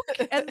joke,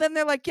 and then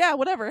they're like, yeah,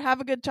 whatever,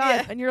 have a good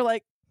time. And you're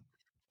like,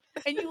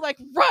 and you like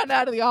run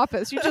out of the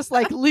office. You just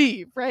like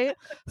leave, right?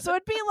 So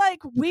it'd be like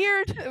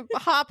weird.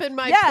 Hop in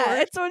my porch.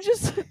 And so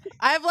just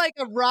I have like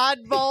a rod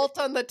vault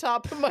on the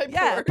top of my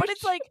porch. But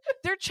it's like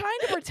they're trying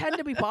to pretend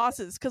to be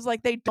bosses because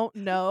like they don't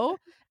know.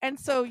 And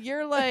so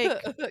you're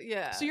like,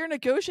 so you're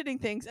negotiating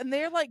things, and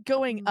they're like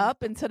going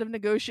up instead of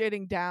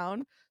negotiating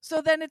down.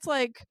 So then it's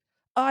like,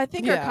 oh, I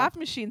think our coffee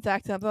machine's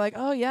acting up. They're like,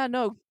 oh yeah,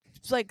 no,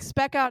 it's like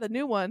spec out a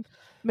new one,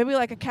 maybe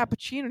like a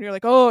cappuccino. And you're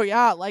like, oh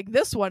yeah, like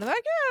this one. And they're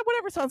like, yeah,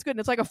 whatever, sounds good. And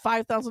it's like a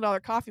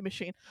 $5,000 coffee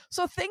machine.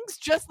 So things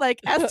just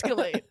like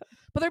escalate.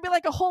 But there'd be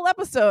like a whole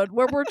episode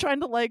where we're trying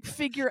to like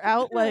figure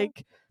out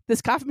like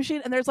this coffee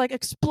machine, and there's like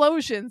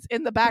explosions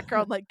in the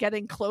background like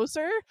getting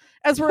closer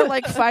as we're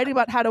like fighting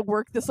about how to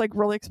work this like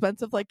really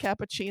expensive like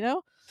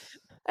cappuccino.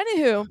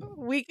 Anywho,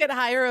 we could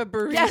hire a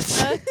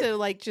barista to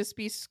like just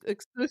be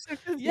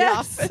exclusive to the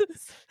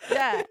office.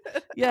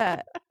 Yeah.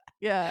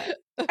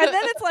 And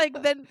then it's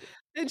like, then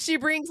And she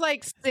brings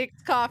like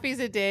 6 coffees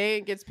a day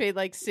and gets paid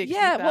like $60,000.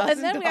 Yeah, well,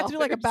 and then we have to do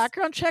like a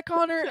background check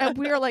on her, and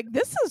we are like,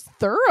 this is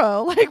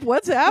thorough. Like,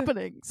 what's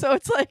happening? So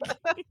it's like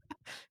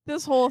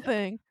this whole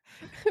thing.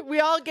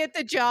 We all get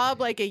the job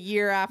like a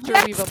year after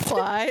we've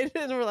applied,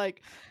 and we're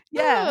like,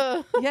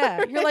 Yeah, "Oh."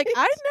 yeah. You're like,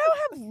 I now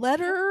have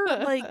letter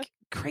like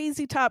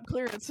crazy top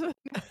clearance.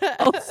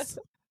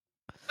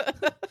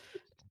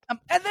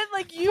 And then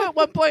like you at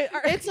one point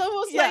are, It's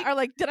almost yeah, like are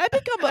like, did I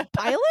become a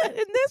pilot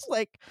in this?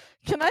 Like,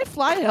 can I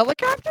fly a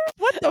helicopter?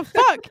 What the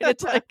fuck? And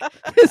it's like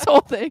this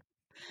whole thing.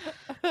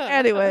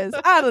 Anyways,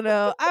 I don't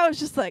know. I was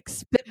just like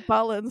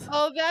spitballing.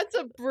 Oh, that's a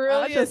I was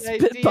brilliant just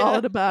idea.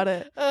 spitballing about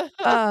it.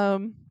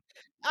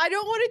 I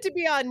don't want it to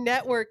be on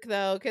network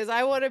though, because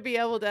I want to be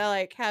able to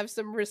like have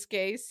some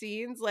risque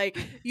scenes. Like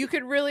you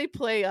could really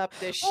play up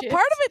this well, shit.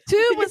 part of it too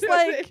You was know what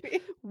I like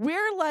mean?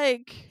 we're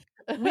like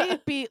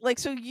we'd be like,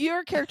 so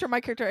your character,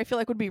 my character, I feel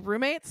like would be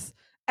roommates,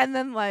 and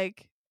then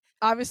like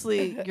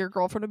obviously your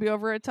girlfriend would be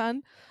over a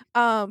ton.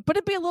 But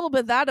it'd be a little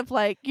bit that of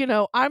like, you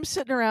know, I'm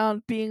sitting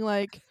around being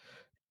like,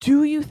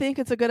 do you think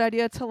it's a good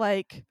idea to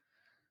like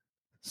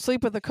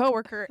sleep with a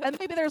coworker? And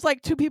maybe there's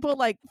like 2 people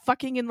like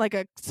fucking in like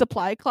a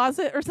supply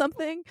closet or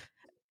something.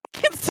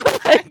 It's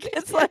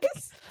like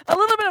a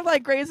little bit of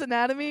like Grey's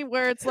Anatomy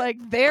where it's like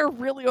they're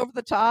really over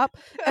the top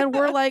and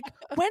we're like,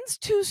 when's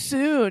too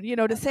soon, you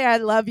know, to say I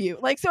love you?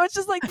 Like, so it's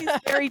just like these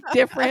very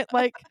different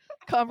like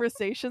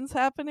conversations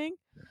happening.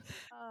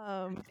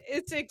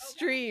 It's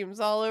extremes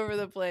all over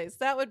the place.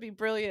 That would be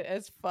brilliant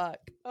as fuck.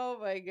 Oh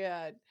my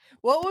god.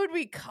 What would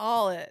we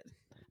call it?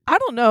 I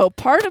don't know.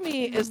 Part of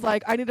me is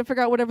like, I need to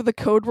figure out whatever the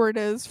code word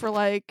is for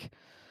like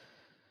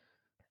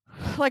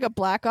a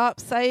Black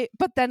Ops site,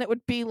 but then it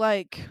would be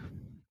like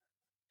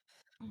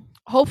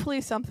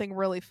hopefully something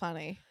really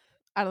funny.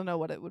 I don't know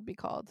what it would be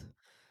called.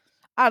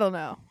 I don't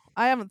know.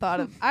 I haven't thought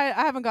of I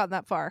haven't gotten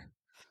that far.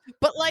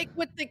 But like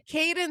with the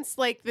cadence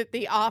like that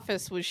The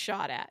Office was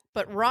shot at,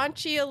 but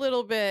raunchy a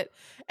little bit,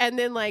 and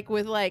then like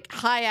with like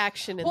high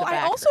action in the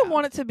background. I also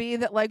want it to be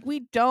that like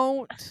we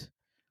don't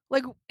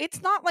like,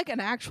 it's not like an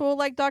actual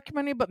like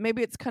documentary, but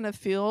maybe it's kind of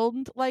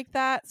filmed like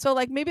that. So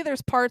like maybe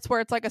there's parts where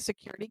it's like a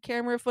security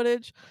camera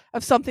footage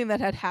of something that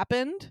had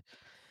happened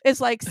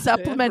is like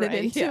supplemented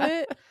Right, into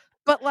yeah. it.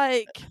 But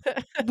like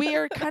we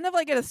are kind of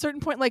like at a certain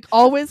point like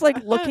always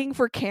like looking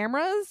for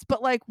cameras,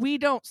 but like we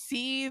don't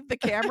see the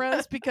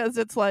cameras because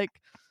it's like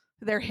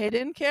they're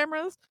hidden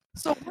cameras.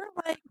 So we're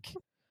like,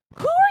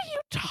 who are you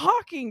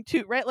talking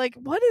to? Right? Like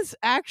what is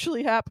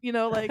actually happening? You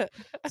know, like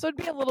so it'd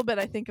be a little bit,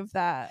 I think, of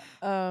that.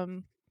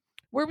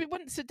 Where we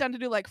wouldn't sit down to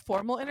do like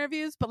formal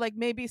interviews, but like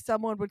maybe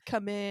someone would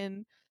come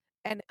in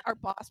and our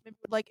boss maybe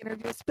would like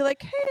interview us, be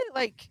like, hey,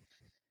 like,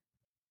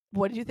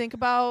 what did you think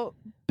about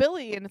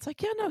Billy? And it's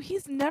like, yeah, no,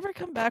 he's never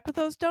come back with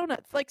those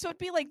donuts. Like, so it'd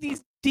be like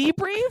these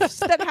debriefs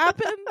that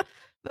happen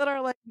that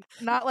are like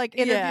not like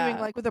interviewing Yeah.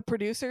 like with a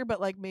producer,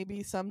 but like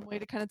maybe some way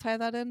to kind of tie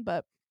that in.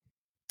 But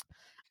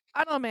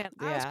I don't know, man.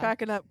 I was Yeah.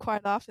 cracking up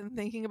quite often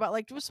thinking about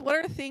like just what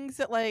are things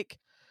that like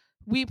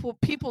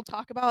people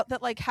talk about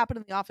that like happen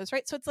in the office,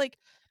 right? So it's like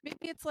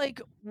maybe it's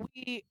like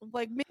maybe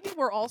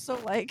we're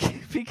also like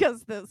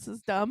because this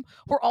is dumb,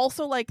 we're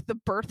also like the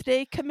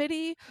birthday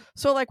committee.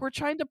 So like we're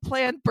trying to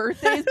plan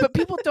birthdays, but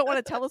people don't want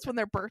to tell us when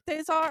their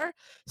birthdays are.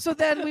 So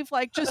then we've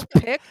like just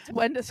picked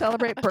when to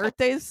celebrate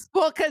birthdays.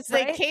 Well, because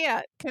they Right?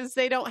 can't, because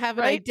they don't have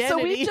an Right? So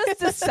identity. we just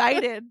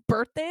decided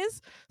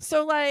birthdays.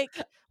 So like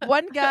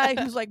one guy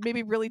who's like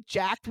maybe really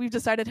jacked, we've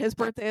decided his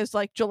birthday is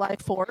like July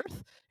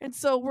 4th. And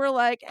so we're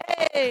like,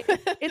 hey,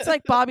 it's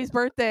like Bobby's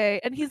birthday.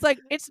 And he's like,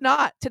 it's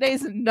not.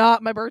 Today's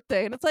not my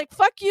birthday. And it's like,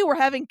 fuck you, we're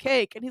having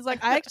cake. And he's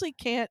like, I actually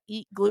can't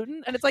eat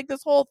gluten. And it's like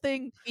this whole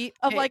thing Eat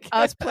of like cake.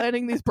 us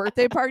planning these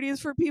birthday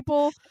parties for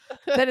people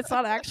that it's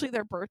not actually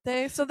their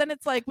birthday. So then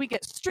it's like we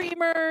get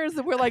streamers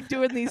and we're like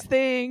doing these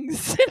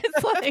things. And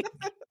it's like,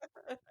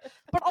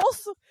 but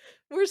also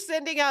We're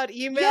sending out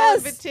email yes,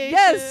 invitations.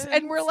 yes.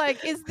 And we're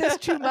like, is this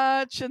too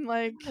much? And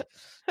like,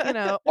 you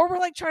know, or we're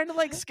like trying to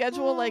like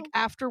schedule like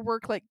after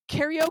work like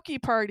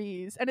karaoke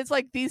parties, and it's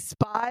like these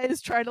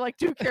spies trying to like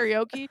do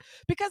karaoke,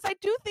 because I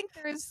do think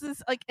there is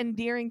this like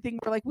endearing thing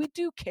where like we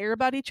do care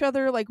about each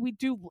other, like we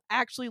do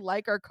actually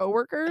like our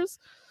coworkers,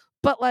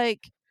 but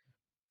like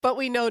But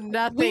we know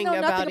nothing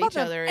about each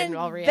them. other and in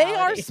all reality. they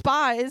are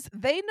spies.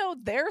 They know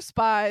they're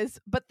spies,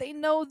 but they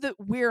know that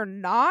we're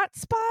not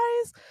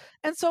spies.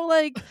 And so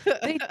like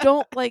they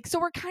don't like, so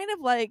we're kind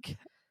of like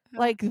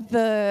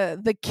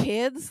the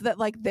kids that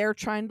like they're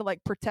trying to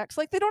like protect.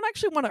 So, like they don't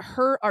actually want to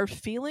hurt our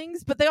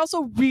feelings, but they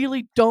also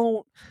really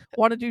don't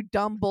want to do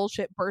dumb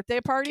bullshit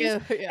birthday parties.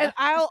 Yeah.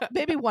 And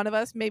maybe one of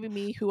us, maybe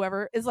me,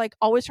 whoever is like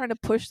always trying to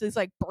push these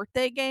like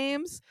birthday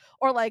games,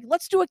 or like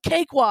let's do a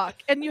cakewalk,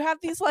 and you have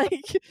these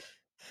like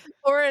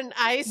Or an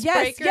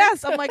icebreaker.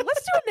 yes. I'm like,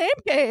 let's do a name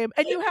game,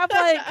 and you'll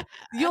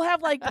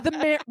have like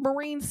the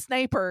Marine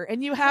sniper,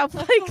 and you have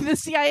like the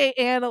CIA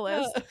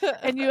analyst,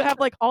 and you have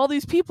like all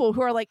these people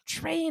who are like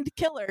trained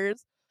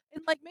killers,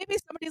 And like maybe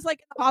somebody's like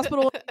in the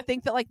hospital and they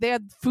think that like they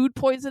had food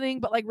poisoning,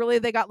 but like really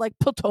they got like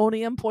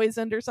plutonium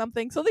poisoned or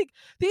something. So like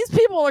these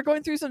people are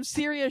going through some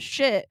serious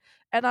shit.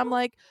 And I'm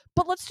like,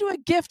 but let's do a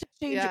gift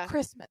exchange Yeah. at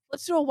Christmas.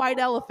 Let's do a white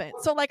elephant.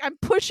 So like I'm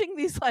pushing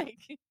these like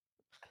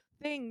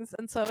things,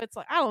 and so it's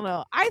like I don't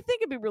know. I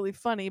think it'd be really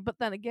funny, but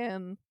then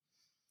again,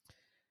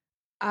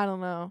 I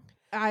don't know.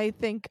 I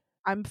think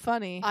I'm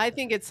funny. I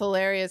think it's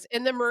hilarious.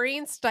 And the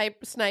Marine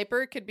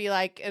sniper could be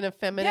like an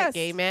effeminate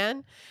gay Yes.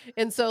 man.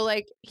 And so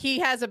like he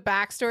has a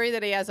backstory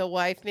that he has a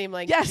wife named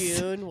like Yes.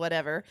 June,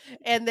 whatever.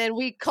 And then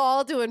we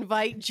call to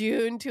invite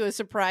June to a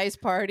surprise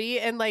party.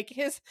 And like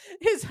his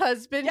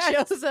husband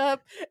Yes. shows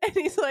up and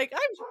he's like,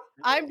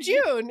 I'm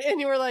June. And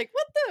you were like,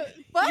 what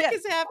the fuck Yes.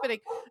 is happening?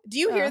 Do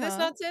you hear this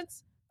Uh-huh.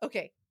 nonsense?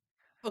 Okay.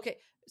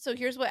 So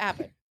here's what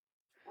happened.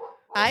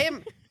 I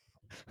am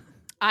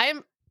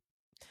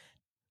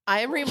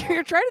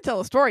You're trying to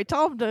tell a story.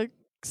 Tell him to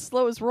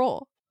slow his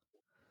roll.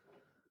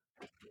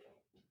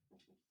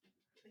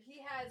 He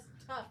has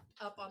tough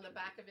up on the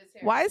back of his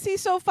hair. Why is he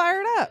so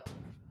fired up?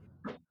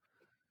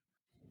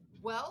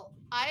 Well,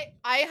 I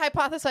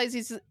hypothesize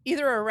he's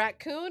either a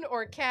raccoon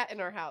or a cat in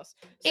our house.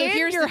 So In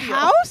here's your the deal.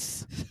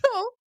 house?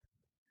 So,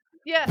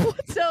 yeah.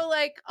 So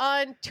like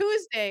on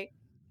Tuesday,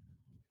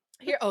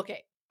 here.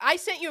 Okay, I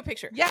sent you a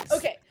picture. Yes.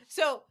 Okay,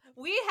 so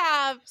we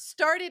have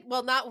started.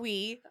 Well, not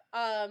we.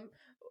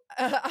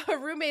 A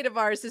roommate of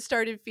ours has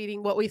started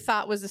feeding what we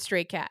thought was a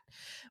stray cat.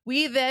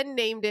 We then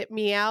named it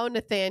Meow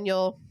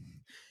Nathaniel,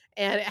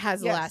 and it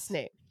has a Yes. last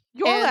name.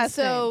 Your And last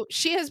so name.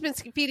 she has been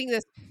feeding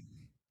this.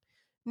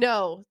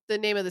 No, the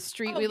name of the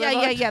street we Oh, live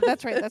on. yeah.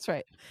 That's right. That's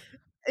right.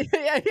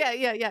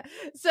 yeah.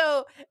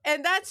 So,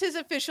 and that's his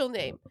official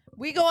name.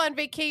 We go on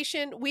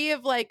vacation. We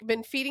have like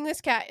been feeding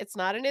this cat. It's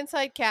not an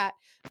inside cat,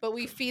 but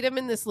we feed him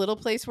in this little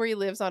place where he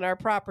lives on our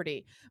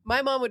property.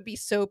 My mom would be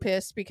so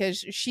pissed because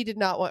she did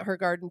not want her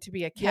garden to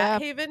be a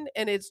cat haven,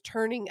 and it's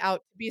turning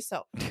out to be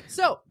so.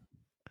 So,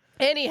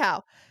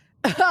 anyhow,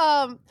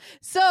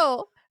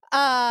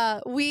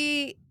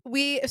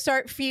 we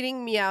start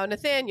feeding Meow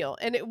Nathaniel,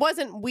 and it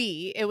wasn't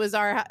it was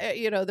our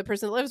the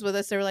person that lives with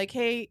us. They were like,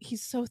 hey,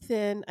 he's so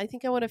thin, I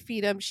think I want to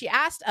feed him. She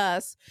asked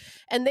us,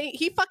 and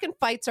he fucking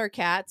fights our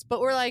cats,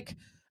 but we're like,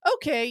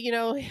 okay,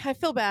 I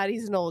feel bad,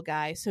 he's an old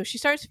guy. So she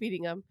starts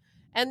feeding him,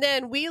 and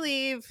then we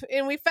leave,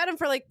 and we fed him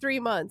for like 3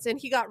 months, and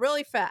he got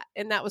really fat,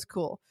 and that was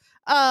cool.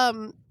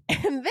 And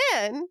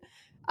then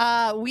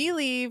we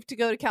leave to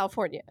go to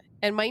California,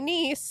 and my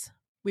niece,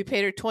 we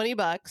paid her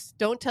 $20.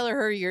 Don't tell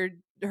her your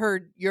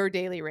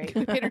daily rate.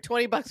 We paid her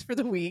 $20 for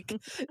the week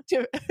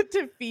to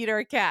feed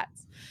our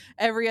cats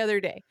every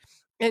other day.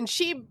 And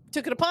she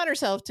took it upon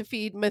herself to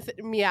feed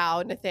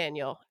Meow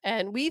Nathaniel.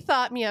 And we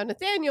thought Meow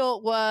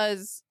Nathaniel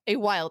was a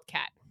wild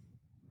cat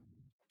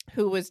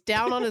who was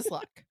down on his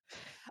luck.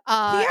 He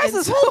has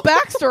this whole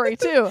backstory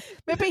too.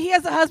 Maybe he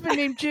has a husband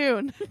named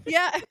June.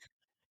 Yeah.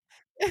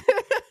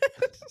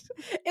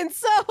 And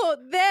so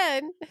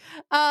then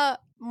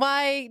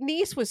my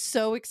niece was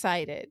so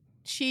excited.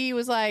 She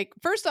was like,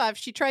 first off,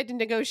 she tried to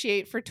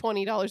negotiate for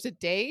 $20 a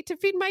day to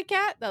feed my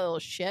cat, that little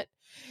shit.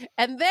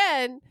 And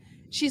then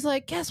she's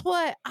like, guess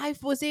what? I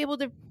was able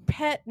to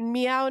pet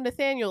Meow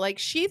Nathaniel. Like,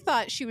 she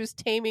thought she was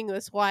taming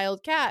this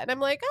wild cat. And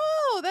I'm like,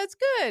 oh, that's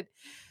good.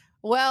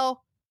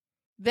 Well,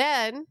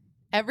 then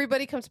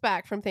everybody comes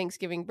back from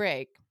Thanksgiving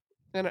break.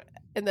 And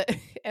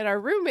our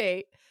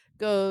roommate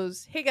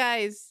goes, hey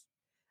guys,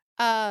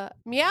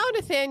 Meow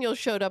Nathaniel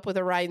showed up with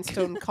a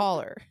rhinestone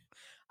collar.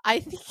 I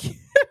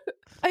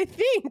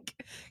think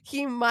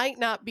he might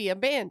not be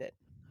abandoned.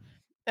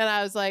 And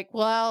I was like,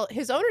 well,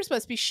 his owners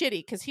must be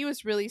shitty because he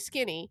was really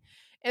skinny.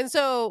 And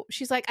so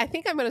she's like, I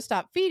think I'm going to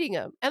stop feeding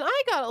him. And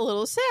I got a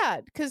little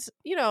sad because,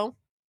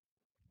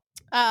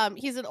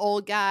 he's an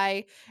old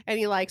guy and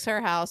he likes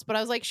our house. But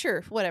I was like,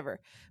 sure, whatever.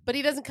 But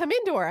he doesn't come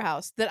into our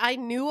house that I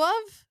knew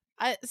of.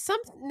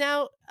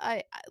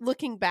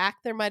 Looking back,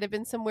 there might have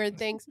been some weird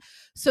things.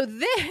 So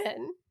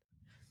then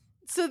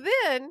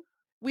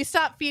we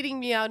stopped feeding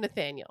Meow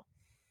Nathaniel,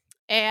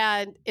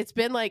 and it's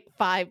been like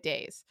 5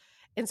 days.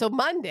 And so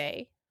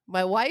Monday,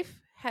 my wife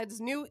has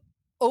new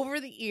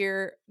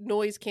over-the-ear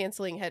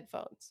noise-canceling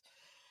headphones,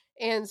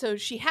 and so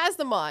she has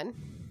them on,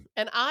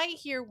 and I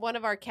hear one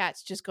of our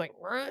cats just going,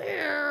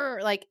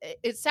 like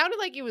it sounded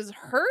like it was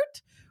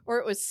hurt or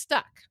it was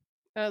stuck.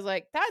 And I was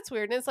like, that's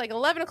weird. And it's like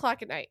 11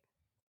 o'clock at night.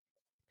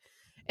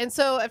 And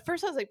so at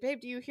first I was like, babe,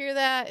 do you hear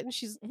that? And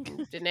she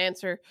didn't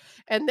answer.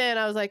 And then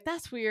I was like,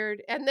 that's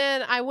weird. And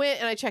then I went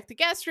and I checked the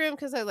guest room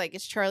because I was like,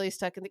 is Charlie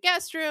stuck in the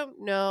guest room?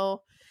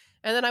 No.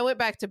 And then I went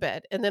back to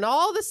bed. And then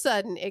all of a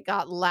sudden it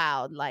got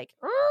loud, like,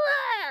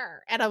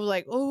 and I was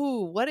like,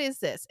 oh, what is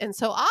this? And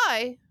so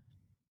I,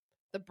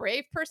 the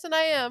brave person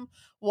I am,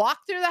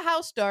 walked through the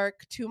house dark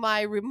to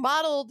my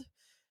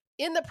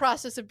in the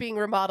process of being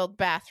remodeled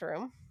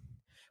bathroom,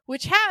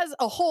 which has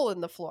a hole in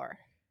the floor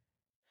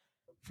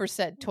for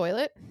said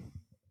toilet.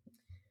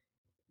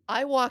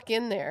 I walk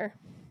in there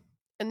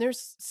and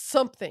there's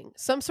some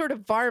sort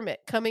of varmint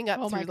coming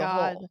up through the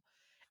hole.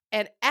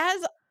 And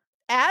as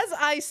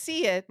I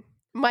see it,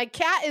 my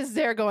cat is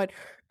there going,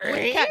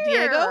 With Cat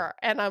Diego?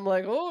 And I'm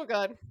like, oh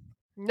God.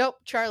 Nope,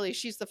 Charlie,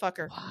 she's the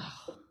fucker.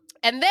 Wow.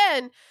 And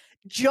then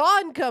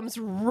John comes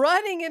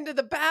running into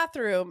the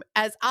bathroom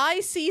as I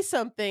see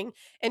something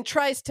and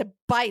tries to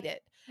bite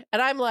it.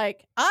 And I'm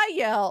like, I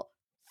yell,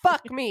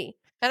 fuck me.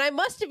 And I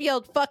must have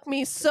yelled, fuck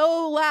me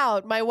so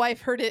loud. My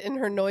wife heard it in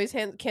her noise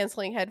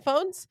canceling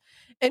headphones.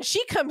 And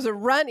she comes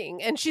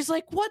running and she's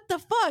like, what the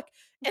fuck?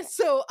 And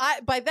so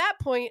by that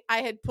point,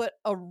 I had put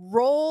a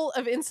roll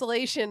of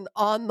insulation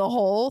on the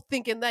hole,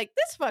 thinking like,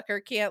 this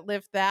fucker can't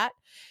lift that.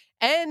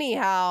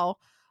 Anyhow,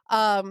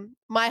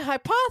 my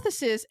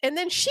hypothesis, and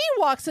then she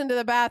walks into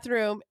the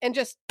bathroom and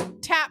just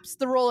taps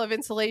the roll of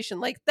insulation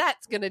like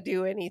that's going to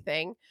do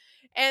anything.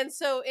 And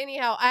so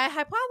anyhow, I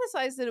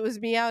hypothesized that it was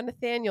Meow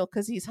Nathaniel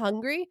because he's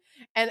hungry.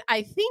 And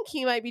I think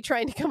he might be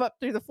trying to come up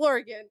through the floor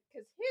again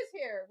because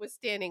his hair was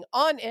standing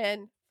on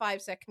end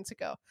 5 seconds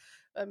ago,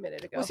 a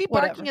minute ago. Was he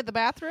barking at the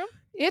bathroom?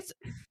 It's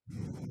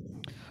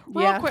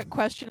real quick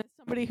question. As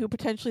somebody who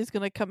potentially is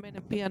going to come in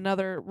and be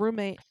another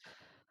roommate,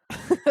 how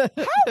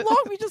long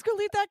are we just going to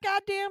leave that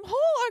goddamn hole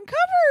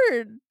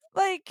uncovered?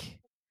 Like,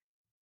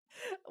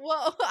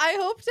 well, I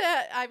hope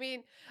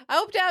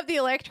to have the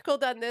electrical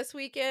done this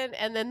weekend,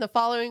 and then the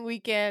following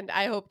weekend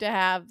I hope to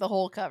have the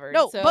hole covered.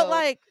 no, So, but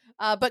like,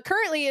 but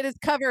currently it is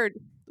covered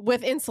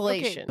with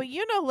insulation. okay, but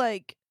you know,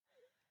 like,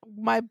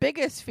 my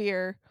biggest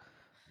fear,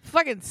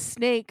 fucking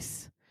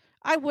snakes.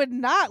 I would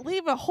not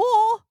leave a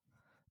hole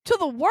to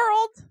the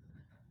world.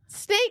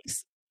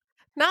 Snakes,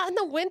 not in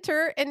the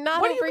winter and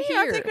not What over do you mean? here.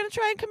 Aren't they going to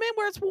try and come in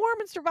where it's warm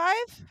and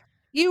survive?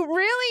 You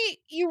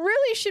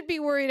really should be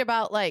worried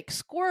about like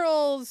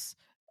squirrels,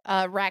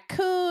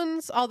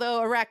 raccoons,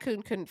 although a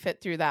raccoon couldn't fit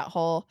through that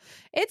hole.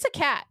 It's a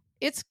cat.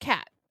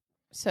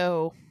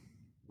 So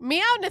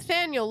Meow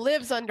Nathaniel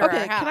lives under our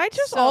house. Can I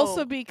just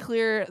also be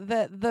clear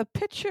that the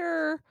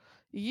picture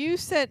you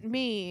sent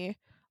me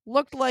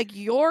looked like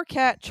your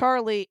cat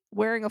Charlie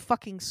wearing a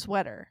fucking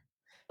sweater?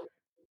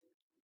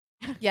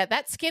 Yeah,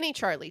 that's skinny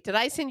Charlie. Did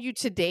I send you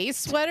today's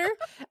sweater?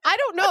 I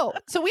don't know.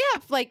 So we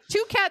have like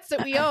 2 cats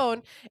that we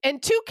own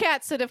and 2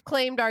 cats that have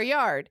claimed our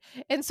yard.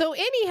 And so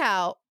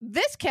anyhow,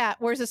 this cat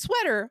wears a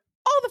sweater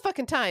all the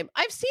fucking time.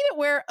 I've seen it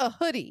wear a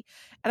hoodie.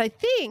 And I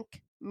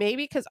think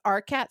maybe because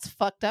our cats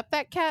fucked up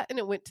that cat and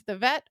it went to the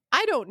vet.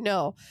 I don't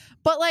know.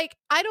 But like,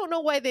 I don't know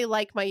why they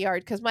like my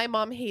yard because my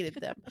mom hated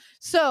them.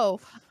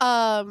 So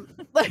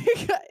like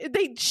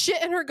they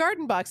shit in her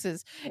garden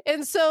boxes.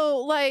 And so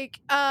like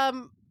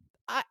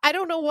I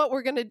don't know what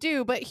we're gonna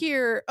do, but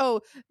here,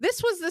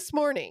 this was this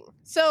morning.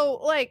 So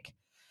like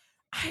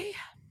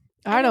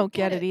I don't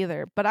get it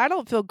either, but I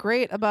don't feel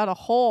great about a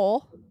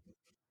hole.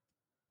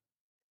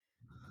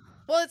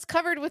 Well, it's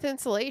covered with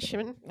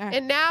insulation,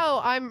 and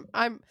now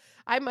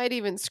I might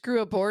even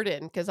screw a board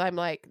in because I'm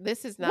like,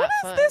 this is not.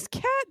 What is this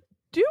cat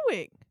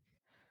doing?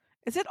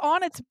 Is it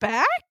on its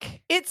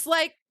back? It's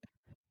like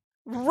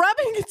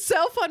rubbing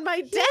itself on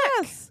my deck.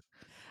 Yes.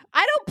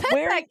 I don't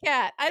pet that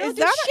cat. I don't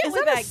do shit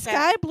with that cat. Is that a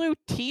sky blue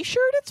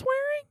t-shirt it's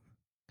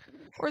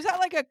wearing? Or is that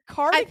like a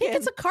cardigan? I think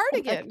it's a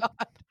cardigan.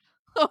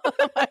 Oh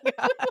my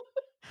god.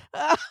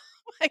 Oh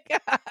my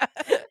god.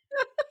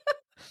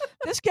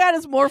 This cat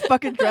is more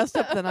fucking dressed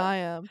up than I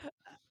am.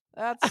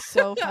 That's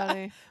so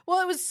funny.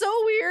 Well, it was so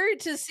weird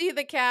to see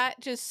the cat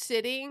just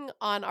sitting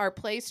on our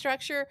play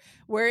structure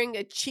wearing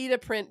a cheetah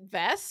print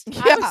vest.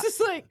 Yeah. I was just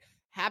like,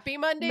 happy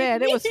Monday.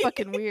 Man, it was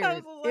fucking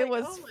weird. It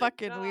was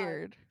fucking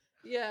weird.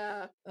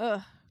 Yeah. Ugh.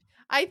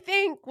 I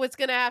think what's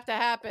going to have to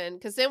happen,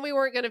 because then we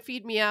weren't going to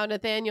feed Meow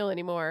Nathaniel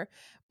anymore,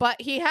 but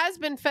he has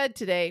been fed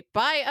today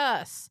by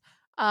us.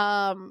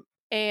 And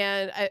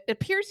it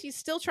appears he's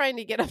still trying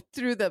to get up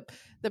through the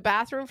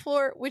bathroom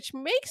floor, which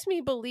makes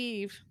me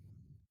believe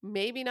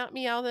maybe not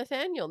Meow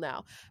Nathaniel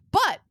now.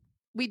 But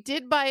we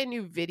did buy a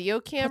new video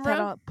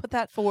camera. Put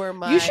that for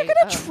my. You should get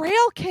a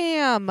trail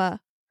cam.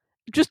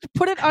 Just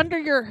put it under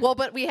your. Well,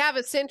 but we have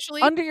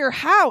essentially under your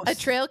house a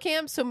trail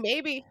cam, so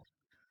maybe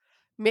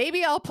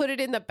I'll put it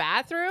in the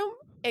bathroom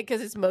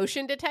because it's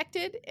motion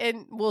detected,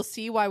 and we'll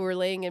see while we're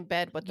laying in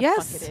bed what the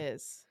fuck it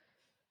is.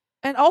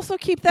 And also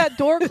keep that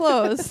door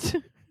closed.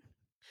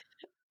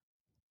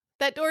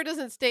 That door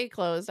doesn't stay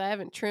closed. I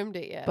haven't trimmed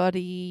it yet.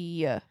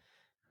 Buddy.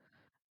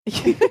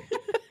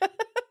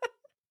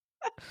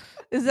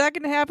 Is that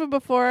going to happen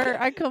before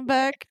I come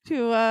back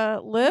to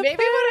live? Maybe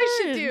what I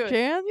should do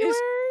January?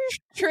 is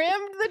trim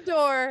the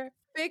door,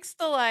 fix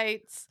the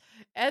lights,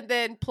 and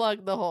then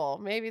plug the hole.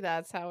 Maybe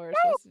that's how we're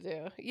supposed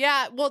to do.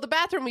 Yeah, well, the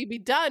bathroom will be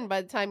done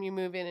by the time you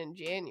move in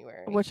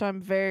January. Which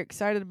I'm very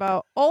excited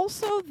about.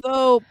 Also,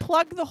 though,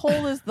 plug the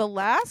hole is the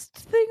last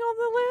thing on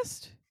the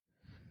list.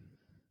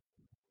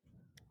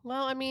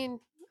 Well, I mean,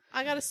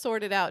 I got to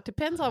sort it out.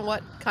 Depends on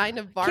what kind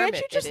of varmint.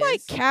 Can't you just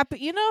like cap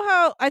it? You know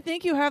how I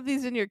think you have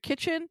these in your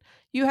kitchen?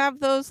 You have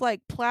those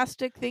like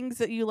plastic things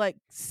that you like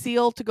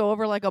seal to go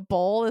over like a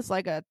bowl as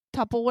like a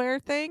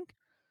Tupperware thing.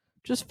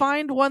 Just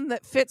find one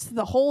that fits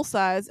the hole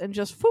size and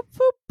just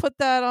put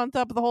that on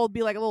top of the hole. It'd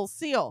be like a little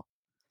seal.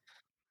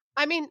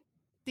 I mean,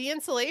 the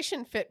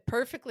insulation fit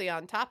perfectly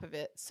on top of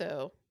it,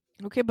 so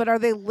Okay, but are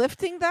they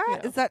lifting that?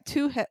 Yeah. Is that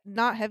too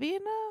not heavy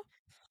enough?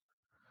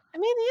 I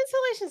mean, the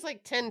insulation's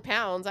like 10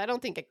 pounds. I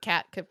don't think a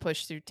cat could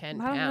push through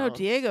 10 I don't know. pounds.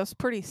 Diego's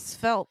pretty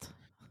svelte.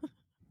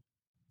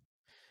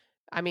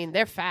 I mean,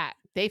 they're fat.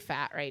 They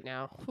fat right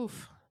now.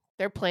 Oof.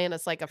 They're playing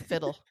us like a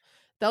fiddle.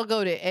 They'll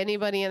go to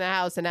anybody in the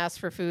house and ask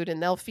for food,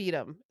 and they'll feed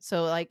them.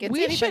 So, like, it's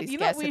anybody's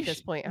guess at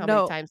this point how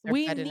many times they're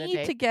fed in a day. We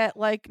need to get,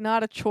 like,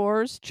 not a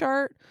chores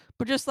chart,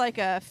 but just like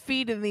a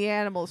feeding the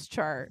animals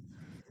chart.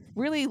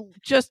 Really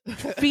just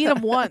feed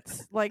them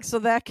once, like, so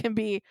that can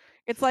be,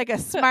 it's like a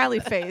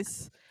smiley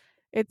face.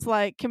 It's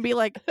like, can be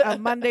like a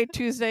Monday,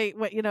 Tuesday,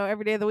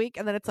 every day of the week.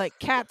 And then it's like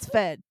cats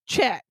fed,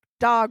 check,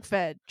 dog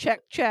fed,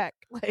 check.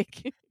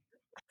 Like,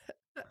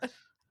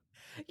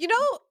 you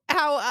know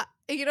how,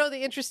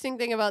 the interesting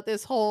thing about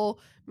this whole,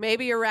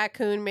 maybe a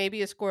raccoon,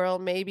 maybe a squirrel,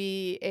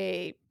 maybe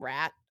a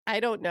rat, I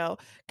don't know,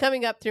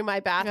 coming up through my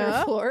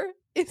bathroom floor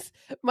is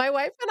my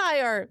wife and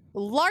I are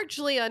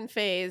largely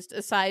unfazed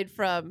aside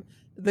from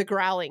the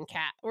growling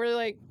cat. We're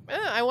like,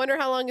 I wonder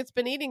how long it's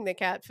been eating the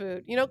cat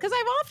food, because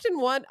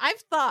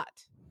I've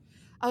thought,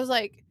 I was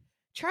like,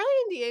 Charlie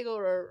and Diego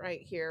are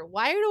right here.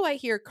 Why do I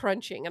hear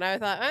crunching? And I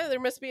thought, there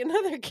must be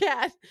another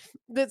cat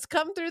that's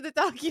come through the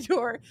doggy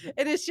door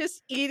and is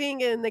just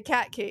eating in the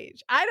cat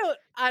cage. I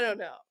don't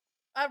know.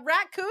 A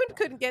raccoon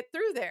couldn't get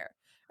through there.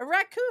 A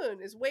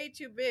raccoon is way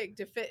too big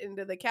to fit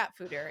into the cat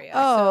food area.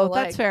 Oh, so,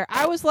 that's fair.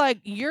 I was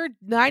like, your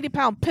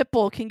 90-pound pit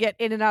bull can get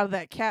in and out of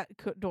that cat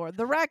door.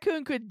 The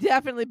raccoon could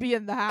definitely be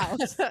in the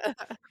house.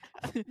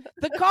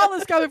 The call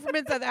is coming from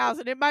inside the house,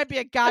 and it might be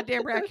a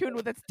goddamn raccoon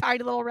with its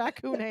tiny little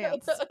raccoon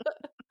hands.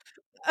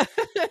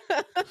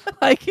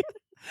 Like,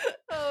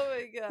 oh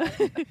my god!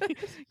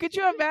 Could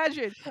you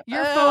imagine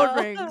your phone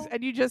rings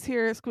and you just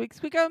hear squeak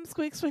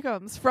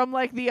squeakums from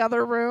like the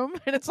other room,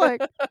 and it's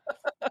like,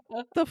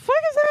 the fuck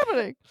is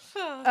happening?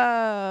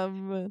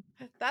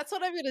 That's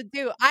what I'm gonna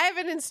do. I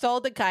haven't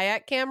installed the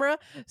kayak camera,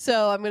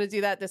 so I'm gonna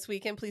do that this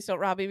weekend. Please don't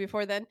rob me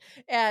before then.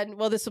 And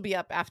well, this will be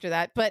up after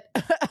that. But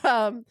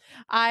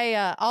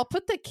I'll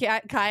put the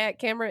kayak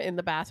camera in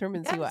the bathroom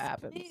and see what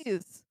happens.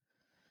 Please.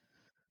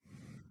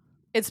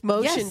 It's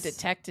motion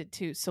detected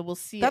too, so we'll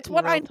see. That's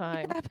what I need to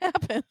have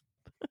happen.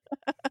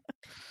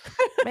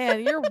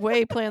 Man, you're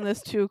way playing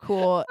this too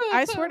cool.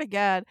 I swear to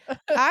God,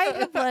 I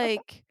have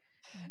like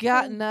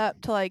gotten up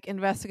to like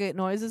investigate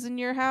noises in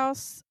your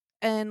house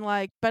and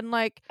like been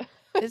like,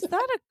 is that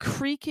a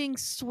creaking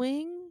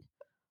swing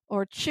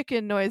or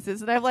chicken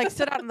noises? And I've like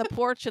sit out on the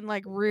porch and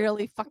like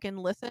really fucking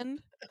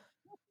listened.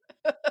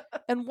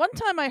 And one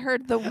time I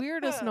heard the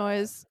weirdest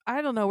noise.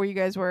 I don't know where you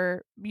guys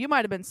were. You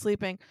might have been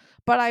sleeping,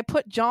 but I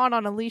put John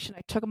on a leash and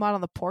I took him out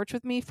on the porch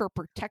with me for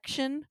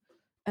protection.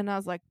 And I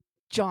was like,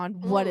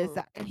 John, what is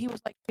that? And he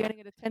was like getting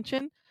at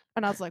attention.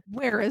 And I was like,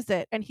 where is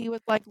it? And he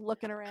was like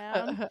looking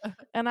around.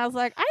 And I was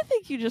like, I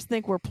think you just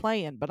think we're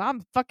playing, but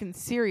I'm fucking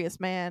serious,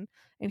 man.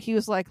 And he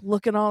was like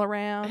looking all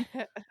around.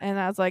 And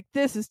I was like,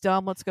 this is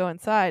dumb. Let's go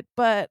inside.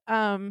 But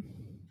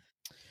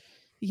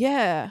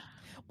yeah.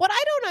 What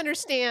I don't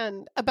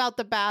understand about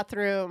the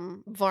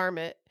bathroom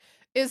varmint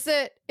is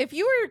that if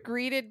you were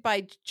greeted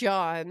by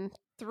John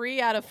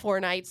 3 out of 4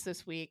 nights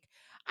this week,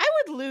 I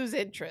would lose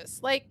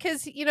interest. Like,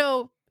 because, he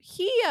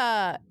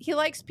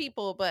likes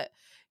people, but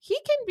he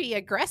can be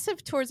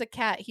aggressive towards a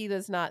cat he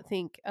does not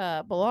think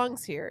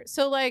belongs here.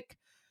 So, like,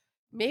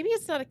 maybe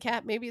it's not a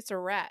cat, maybe it's a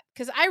rat.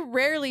 Because I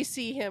rarely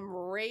see him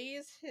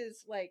raise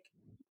his, like,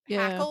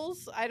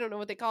 hackles. I don't know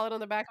what they call it on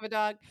the back of a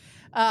dog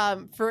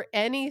for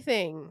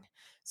anything.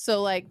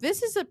 So, like,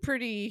 this is a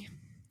pretty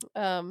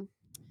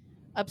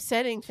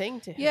upsetting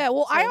thing to him. Yeah,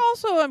 well, I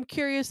also am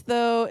curious,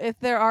 though, if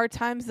there are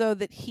times, though,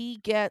 that he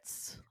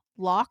gets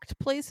locked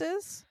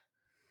places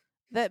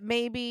that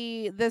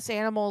maybe this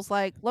animal's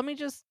like, let me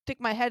just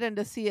stick my head in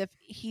to see if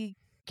he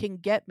can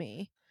get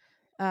me.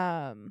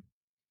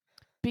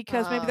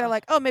 Because maybe they're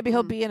like, oh, maybe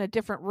he'll be in a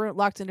different room,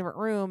 locked in a different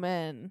room,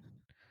 and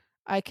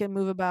I can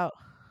move about.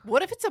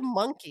 What if it's a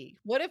monkey?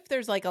 What if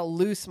there's like a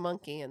loose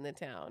monkey in the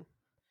town?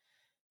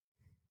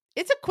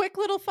 It's a quick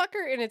little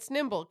fucker and it's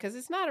nimble because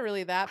it's not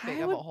really that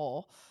big of a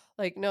hole.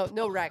 Like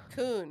no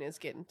raccoon is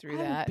getting through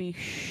that. I would be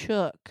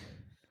shook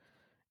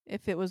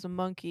if it was a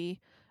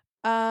monkey.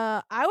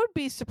 I would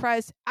be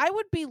surprised. I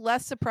would be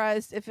less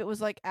surprised if it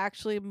was like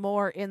actually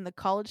more in the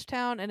college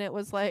town and it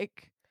was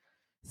like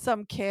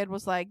some kid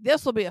was like,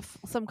 this will be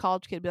some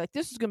college kid be like,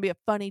 this is gonna be a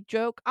funny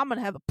joke. I'm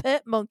gonna have a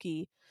pet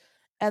monkey.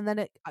 And then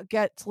it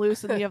gets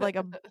loose and you have like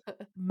a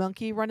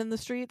monkey running the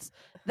streets.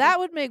 That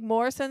would make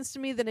more sense to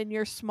me than in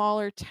your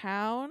smaller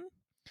town.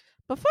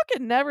 But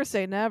fucking never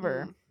say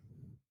never.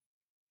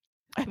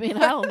 I mean,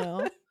 I don't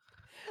know.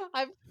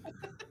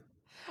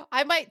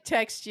 I might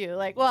text you.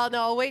 Like, well,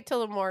 no, I'll wait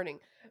till the morning.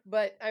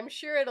 But I'm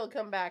sure it'll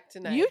come back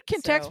tonight. You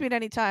can text me at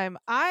any time.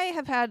 I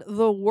have had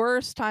the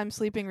worst time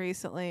sleeping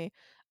recently.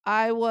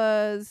 I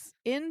was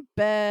in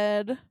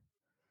bed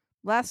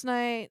last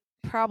night,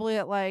 probably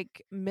at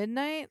like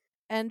midnight.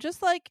 And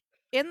just like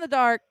in the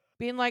dark,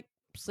 being like,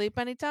 sleep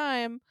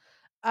anytime.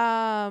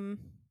 And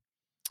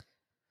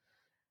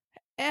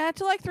and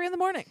till like 3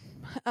 a.m.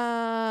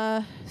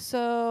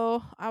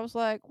 So I was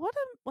like, what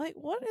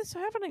is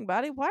happening,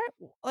 buddy? Why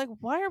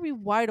are we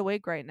wide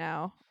awake right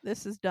now?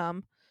 This is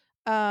dumb.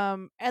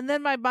 And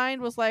then my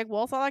mind was like,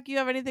 well, it's not like you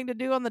have anything to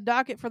do on the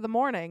docket for the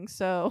morning,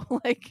 so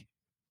like,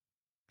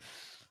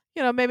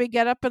 maybe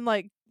get up and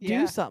like do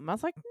Yeah. something. I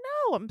was like,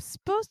 no, I'm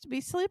supposed to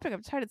be sleeping.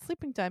 I'm tired of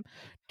sleeping time.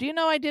 Do you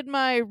know I did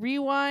my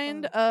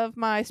rewind of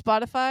my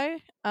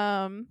Spotify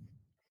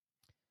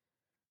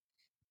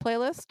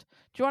playlist?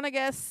 Do you want to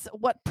guess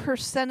what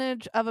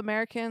percentage of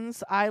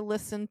Americans I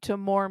listen to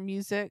more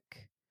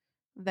music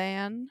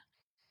than?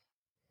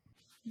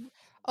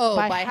 Oh,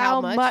 By by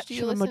how how much do much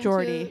you of a listen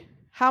majority? to?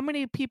 How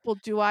many people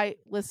do I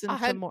listen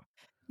to more?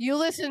 You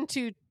listen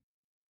to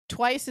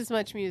twice as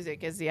much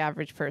music as the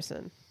average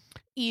person.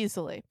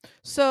 Easily.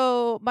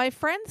 So my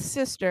friend's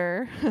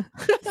sister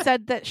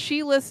said that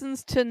she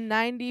listens to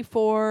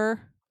 94%,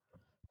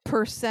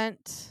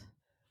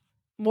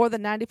 more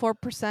than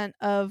 94%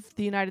 of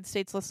the United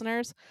States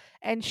listeners,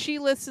 and she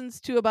listens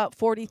to about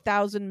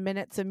 40,000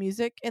 minutes of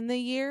music in the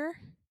year.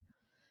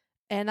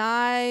 And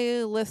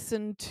I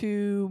listen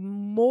to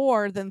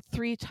more than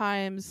 3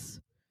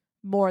 times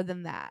more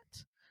than that.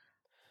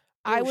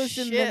 I was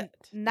in the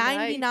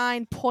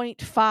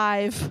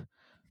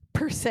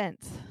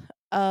 99.5%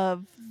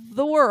 of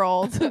the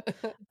world.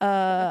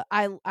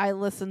 I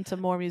listen to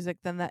more music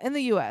than that in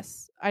the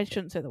US. I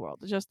shouldn't say the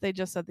world. They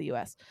just said the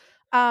US.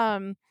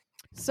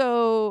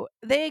 So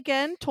they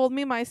again told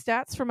me my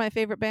stats for my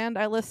favorite band.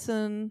 I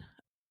listen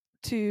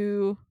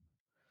to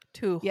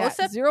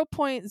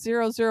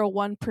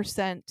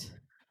 0.001%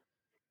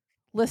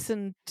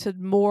 listen to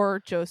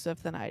more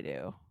Joseph than I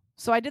do.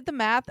 So I did the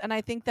math, and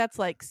I think that's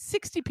like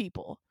 60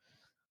 people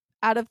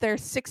out of their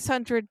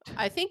 600.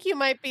 I think you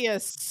might be a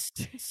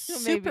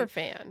super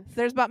fan.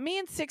 There's about me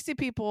and 60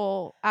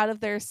 people out of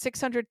their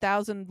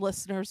 600,000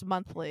 listeners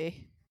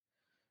monthly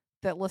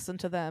that listen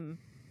to them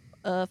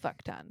a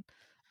fuck ton.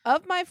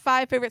 Of my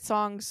 5 favorite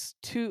songs,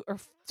 two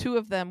of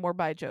them were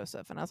by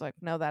Joseph, and I was like,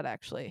 no, that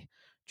actually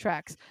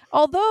tracks.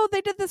 Although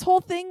they did this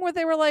whole thing where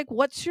they were like,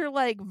 what's your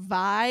like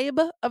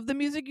vibe of the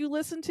music you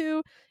listen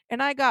to?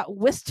 And I got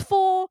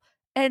wistful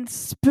and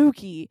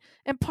spooky.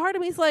 And part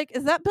of me's like,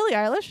 is that Billie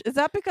Eilish? Is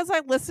that because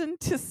I listened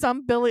to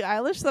some Billie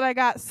Eilish that I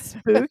got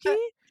spooky?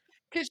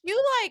 Because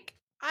you like,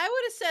 I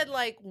would have said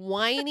like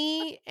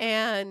whiny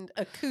and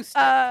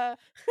acoustic.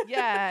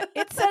 Yeah,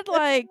 it said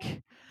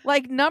like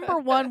number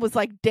 1 was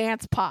like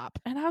dance pop,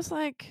 and I was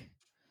like,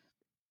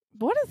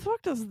 what the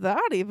fuck does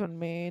that even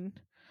mean?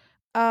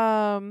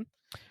 But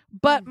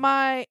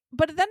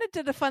then it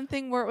did a fun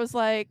thing where it was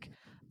like,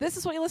 this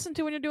is what you listen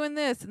to when you're doing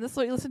this, and this is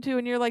what you listen to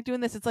when you're like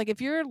doing this. It's like,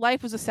 if your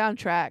life was a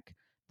soundtrack,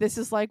 this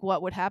is like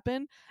what would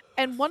happen.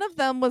 And one of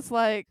them was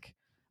like,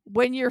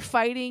 when you're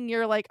fighting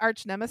your like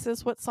arch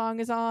nemesis, what song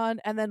is on?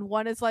 And then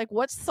one is like,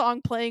 what's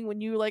song playing when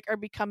you like are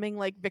becoming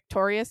like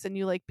victorious and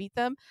you like beat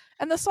them?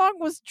 And the song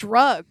was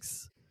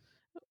Drugs.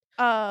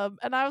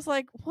 And I was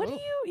like, what do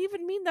you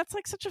even mean? That's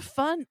like such a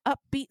fun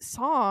upbeat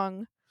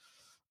song.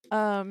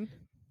 Do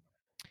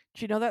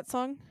you know that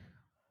song?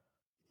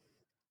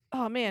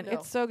 Oh man, No.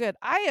 it's so good.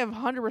 I have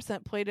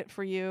 100% played it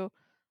for you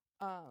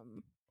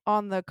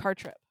on the car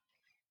trip.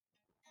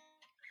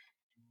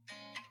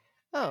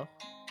 Oh.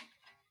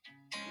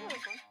 I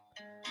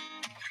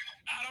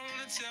don't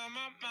want to tell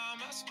my mom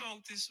I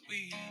smoke this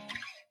weed.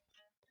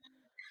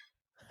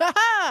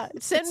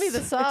 Send me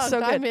the song.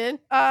 So I'm in.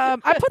 I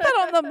put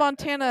that on the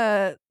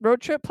Montana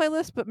road trip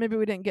playlist, but maybe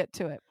we didn't get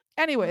to it.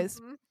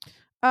 Anyways,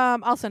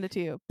 I'll send it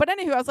to you. But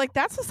anywho, I was like,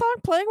 that's the song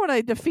playing when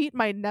I defeat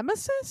my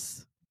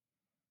nemesis?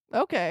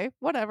 Okay,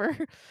 whatever.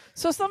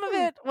 So some of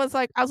it was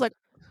like, I was like,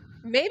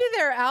 maybe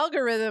their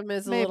algorithm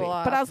is a little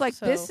off. But I was like,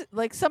 this,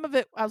 like some of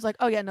it, I was like,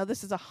 oh yeah, no,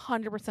 this is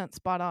 100%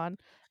 spot on.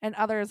 And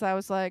others, I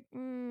was like,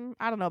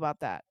 I don't know about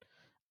that.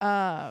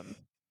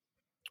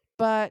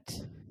 But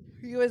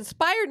you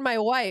inspired my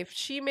wife.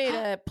 She made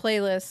a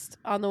playlist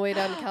on the way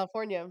down to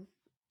California.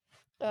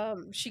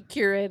 She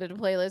curated a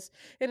playlist,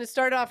 and it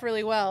started off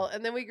really well.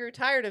 And then we grew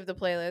tired of the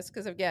playlist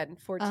because, again,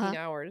 14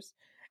 hours.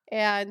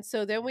 And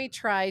so then we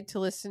tried to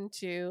listen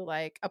to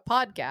like a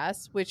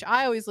podcast, which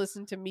I always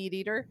listen to Meat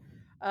Eater,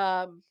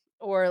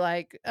 or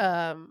like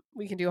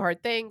We Can Do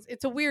Hard Things.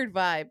 It's a weird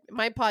vibe.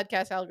 My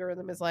podcast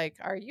algorithm is like,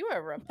 are you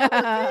a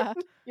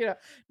Republican?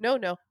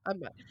 No, I'm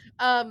not.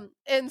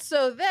 And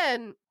so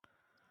then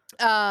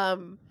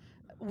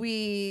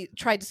we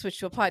tried to switch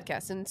to a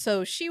podcast, and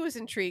so she was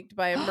intrigued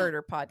by a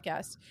murder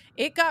podcast.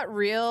 It got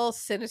real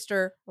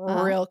sinister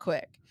real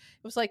quick.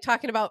 It was like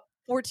talking about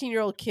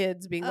 14-year-old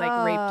kids being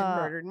like raped and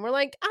murdered, and we're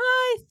like,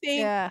 I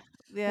think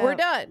we're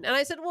done. And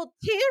I said, well,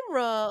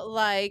 Tamra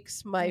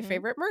likes My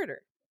Favorite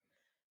Murder.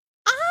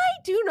 I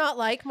do not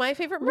like My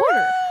Favorite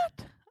Murder.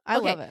 What? I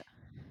love it.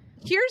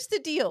 Here's the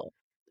deal.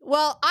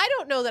 Well, I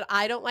don't know that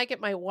I don't like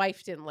it. My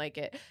wife didn't like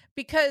it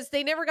because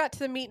they never got to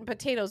the meat and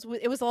potatoes.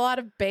 It was a lot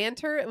of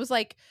banter. It was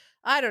like,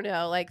 I don't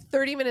know, like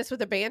 30 minutes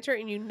with the banter,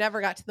 and you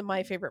never got to the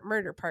My Favorite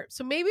Murder part.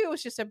 So maybe it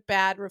was just a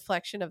bad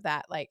reflection of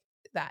that, like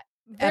that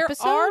there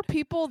episode? are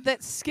people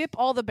that skip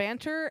all the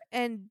banter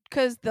and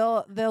because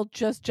they'll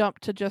just jump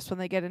to just when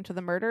they get into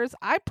the murders.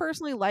 I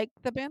personally like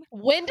the banter.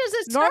 When does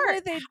it start?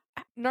 Normally they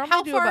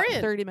How do far about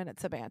in? 30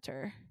 minutes of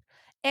banter.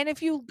 And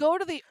if you go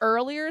to the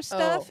earlier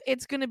stuff, Oh.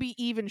 it's going to be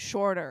even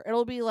shorter.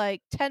 It'll be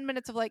like 10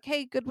 minutes of like,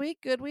 hey, good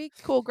week,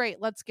 cool,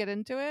 great, let's get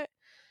into it.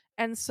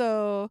 And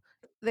so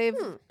they've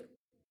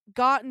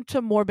gotten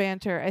to more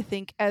banter, I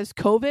think, as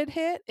COVID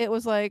hit. It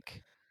was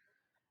like,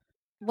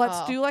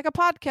 let's do like a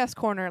podcast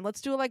corner, and let's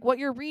do like what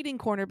you're reading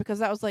corner, because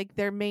that was like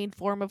their main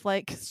form of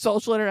like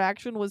social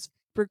interaction was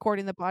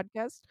recording the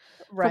podcast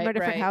from their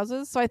different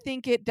houses. So I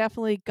think it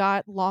definitely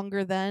got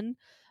longer then.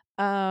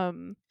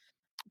 And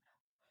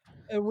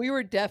we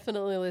were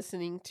definitely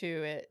listening to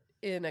it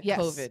in a Yes.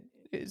 COVID.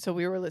 So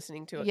we were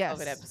listening to a Yes.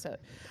 COVID episode.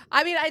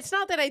 I mean, it's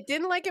not that I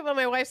didn't like it, but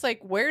my wife's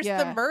like, where's the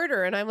Yeah.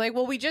 murder? And I'm like,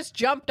 well, we just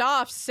jumped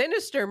off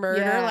sinister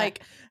murder. Yeah.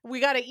 Like, we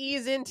got to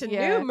ease into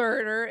Yeah. new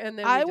murder. And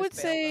then we I just would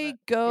bailed on say it.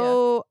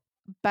 go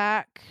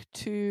back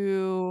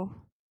to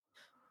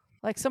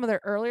like some of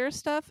their earlier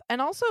stuff,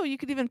 and also you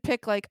could even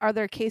pick like, are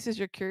there cases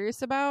you're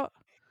curious about,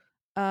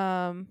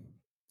 and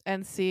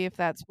see if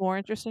that's more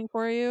interesting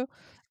for you.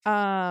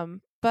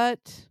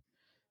 But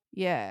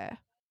yeah,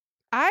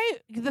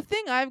 the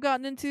thing I've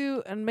gotten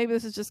into, and maybe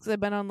this is just because I've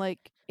been on like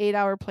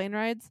 8-hour plane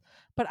rides,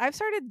 but I've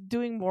started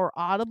doing more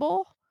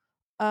Audible,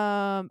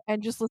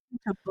 and just listen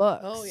to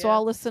books. Oh, So yeah.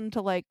 I'll listen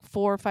to like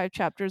 4 or 5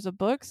 chapters of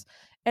books,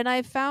 and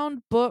I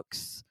found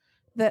books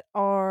that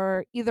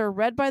are either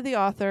read by the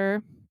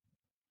author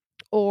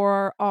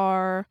or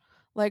are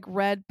like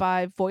read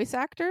by voice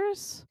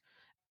actors.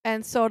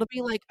 And so it'll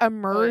be like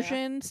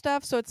immersion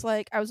stuff. So it's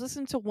like I was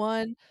listening to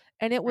one,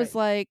 and it was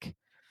like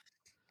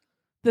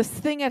this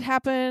thing had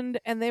happened,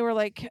 and they were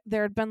like,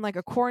 there had been like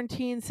a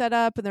quarantine set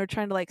up, and they were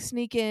trying to like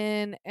sneak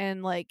in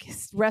and like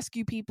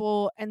rescue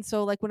people. And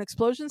so like when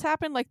explosions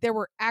happened, like there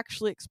were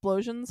actually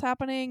explosions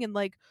happening, and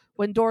like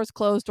when doors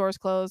closed,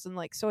 and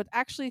like, so it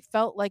actually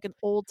felt like an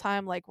old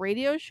time like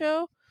radio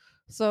show.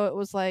 So it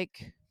was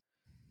like,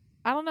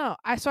 I don't know.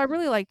 I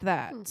really liked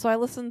that. So I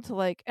listened to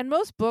like, and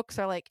most books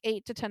are like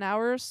 8 to 10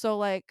 hours. So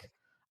like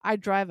I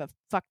drive a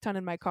fuck ton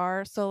in my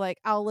car. So like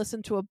I'll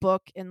listen to a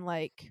book in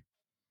like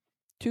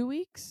 2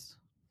 weeks.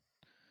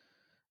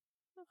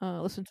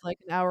 Listen to like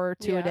an hour or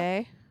two a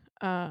day.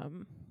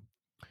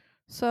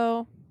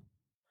 So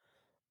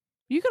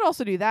you could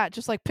also do that.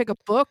 Just like pick a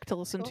book to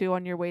listen to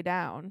on your way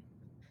down.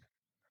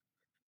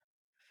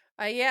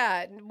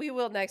 Yeah, we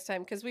will next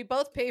time because we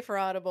both pay for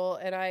Audible,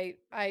 and I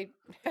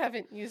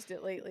haven't used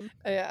it lately.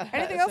 Yeah.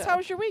 Anything else? How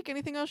was your week?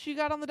 Anything else you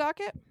got on the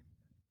docket?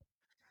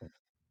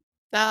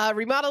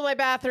 Remodel my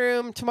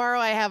bathroom. Tomorrow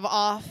I have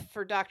off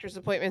for doctor's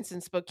appointments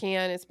in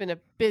Spokane. It's been a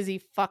busy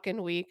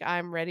fucking week.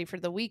 I'm ready for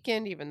the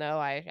weekend, even though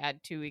I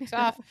had 2 weeks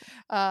off,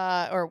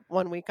 or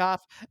 1 week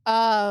off.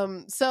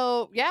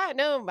 So yeah,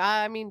 no,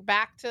 I mean,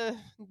 back to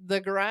the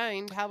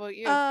grind. How about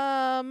you?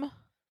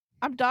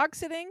 I'm dog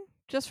sitting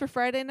just for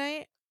Friday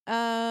night.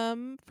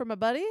 For my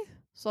buddy.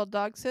 So I'll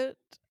dog sit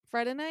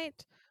Friday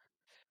night.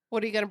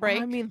 What are you gonna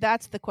break? I mean,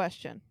 that's the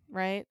question,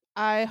 right?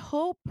 I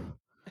hope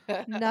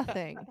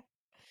nothing.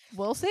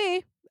 We'll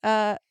see.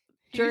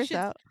 Jury's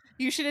out.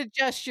 You should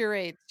adjust your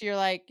rates. You're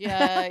like,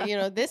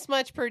 this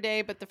much per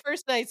day, but the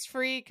first night's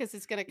free because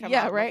it's gonna come out.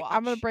 Yeah, in the right.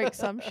 I'm gonna wash. break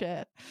some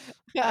shit.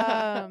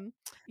 Yeah,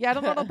 I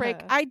don't know what'll break.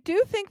 I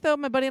do think though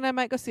my buddy and I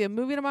might go see a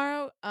movie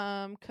tomorrow.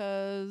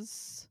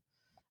 Cause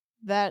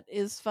that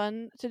is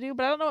fun to do,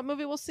 but I don't know what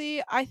movie we'll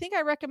see. I think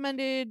I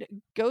recommended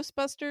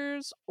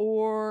Ghostbusters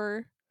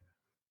or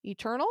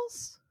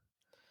Eternals.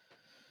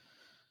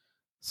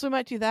 So we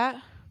might do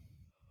that.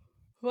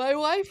 My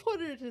wife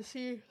wanted to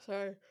see.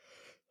 Sorry,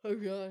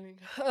 I'm yawning.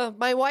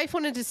 My wife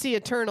wanted to see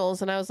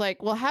Eternals, and I was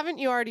like, "Well, haven't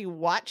you already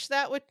watched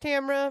that with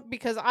Tamra?"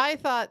 Because I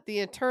thought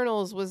the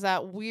Eternals was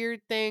that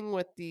weird thing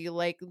with the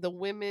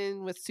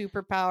women with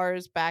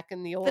superpowers back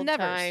in the old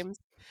times,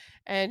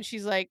 and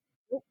she's like,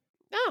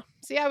 "No,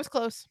 see, I was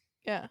close."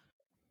 Yeah.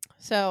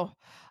 So,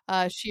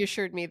 she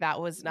assured me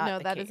that was not. No,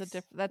 the that case.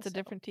 is a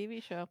different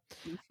TV show.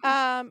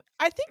 Mm-hmm.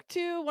 I think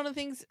too, one of the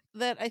things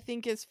that I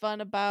think is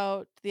fun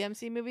about the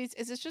MC movies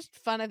is it's just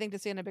fun, I think, to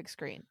see on a big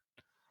screen.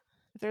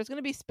 If there's going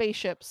to be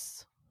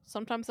spaceships,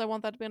 sometimes I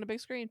want that to be on a big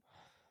screen.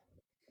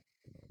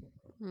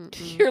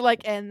 You're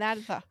like, and that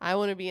is I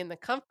want to be in the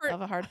comfort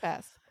of a hard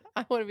pass.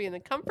 I want to be in the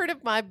comfort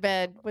of my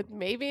bed with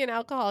maybe an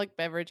alcoholic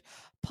beverage,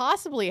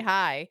 possibly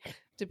high,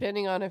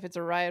 depending on if it's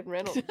a Ryan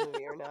Reynolds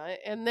movie or not.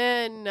 And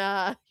then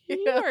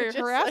you are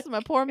harassing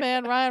my poor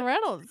man Ryan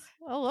Reynolds.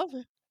 I love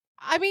him.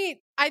 I mean,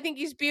 I think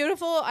he's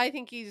beautiful. I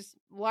think he's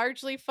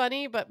largely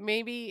funny, but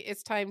maybe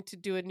it's time to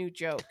do a new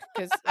joke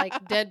because, like,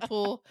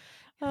 Deadpool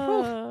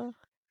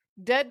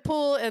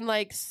and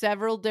like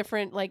several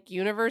different like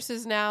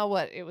universes now.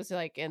 What it was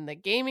like in the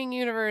gaming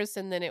universe,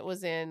 and then it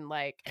was in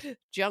like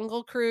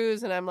Jungle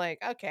Cruise, and I'm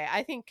like, okay,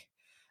 I think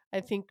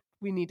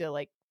we need to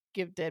like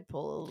give Deadpool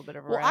a little bit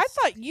of a rest. I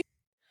thought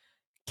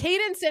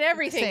cadence and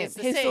everything is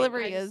the his same.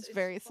 delivery is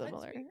very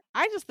similar.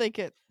 I just think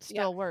it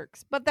still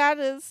works, but that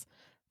is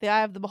the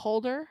eye of the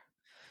beholder.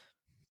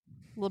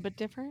 A little bit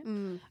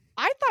different.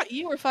 I thought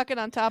you were fucking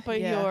on top of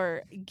Yeah.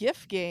 your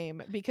GIF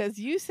game because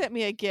you sent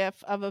me a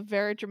GIF of a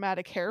very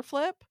dramatic hair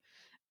flip,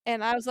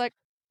 and I was like,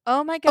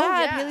 "Oh my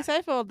god, yeah. Haley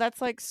Seinfeld,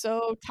 that's like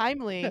so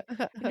timely."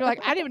 And you're like,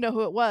 "I didn't even know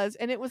who it was,"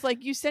 and it was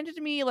like you sent it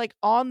to me like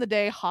on the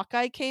day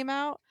Hawkeye came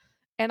out,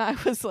 and I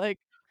was like,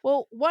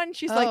 "Well, one,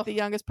 she's like the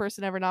youngest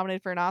person ever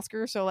nominated for an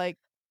Oscar, so like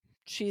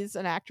she's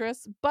an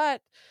actress,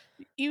 but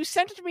you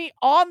sent it to me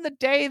on the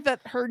day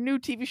that her new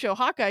TV show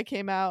Hawkeye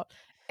came out,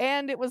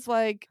 and it was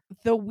like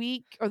the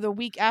week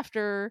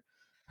after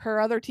her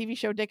other TV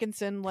show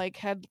Dickinson like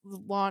had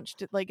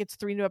launched like its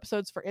 3 new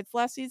episodes for its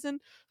last season.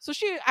 So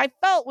I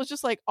felt was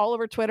just like all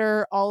over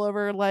Twitter, all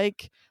over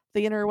like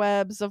the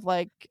interwebs of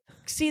like,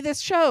 see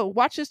this show,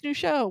 watch this new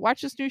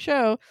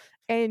show.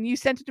 And you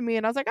sent it to me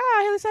and I was like,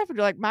 Haley Seinfeld.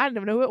 You're like, I didn't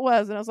even know who it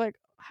was. And I was like,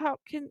 how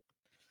can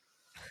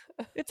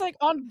it's like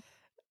on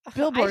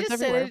billboards I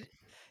just everywhere.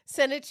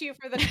 send it to you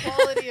for the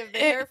quality of the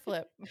hair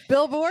flip.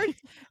 Billboard?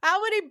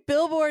 How many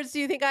billboards do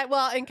you think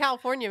in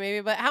California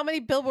maybe, but how many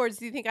billboards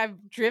do you think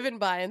I've driven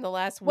by in the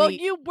last week? Well,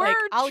 you were. Like,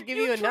 I'll give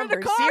you a drove number.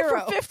 the car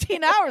 0. for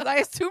 15 hours. I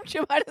assumed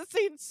you might have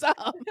seen some.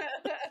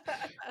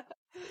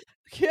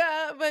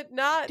 Yeah, but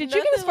not. Did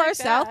you get as far like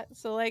south? that.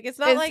 So like, it's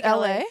not Is like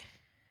LA?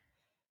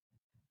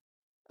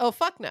 Oh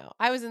fuck no!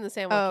 I was in the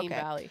San Joaquin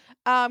Valley.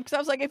 Because I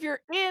was like, if you're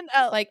in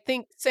like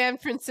think San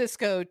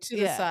Francisco to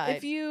the side.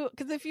 if you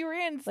were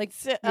in like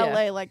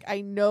LA, like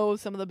I know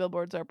some of the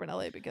billboards are up in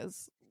LA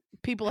because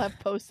people have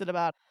posted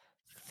about.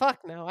 Fuck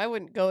no! I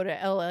wouldn't go to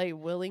LA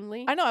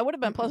willingly. I know I would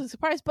have been pleasantly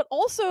surprised, but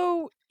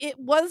also it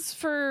was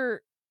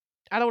for.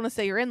 I don't want to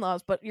say your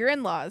in-laws, but your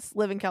in-laws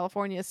live in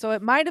California, so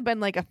it might have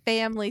been like a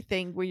family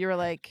thing where you're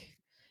like,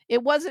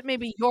 it wasn't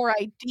maybe your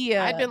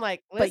idea. I'd been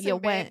like, but you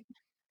babe, went.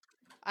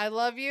 I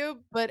love you,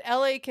 but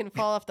LA can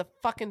fall off the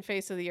fucking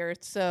face of the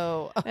earth.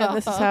 So and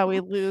this is how we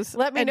lose.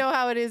 Let me know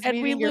how it is.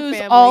 And we your lose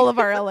family. all of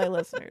our LA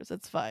listeners.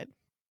 It's fine.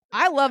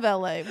 I love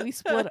LA. We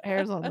split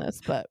hairs on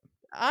this, but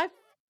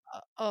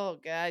oh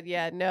god,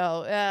 yeah,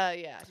 no,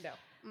 no.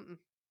 Mm-mm.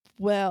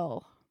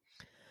 Well,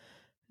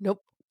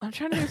 nope. I'm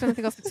trying to think of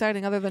anything else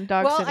exciting other than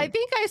Dog City. I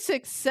think I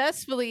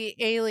successfully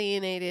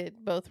alienated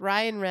both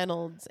Ryan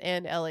Reynolds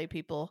and LA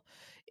people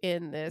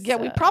in this. Yeah,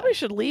 we probably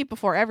should leave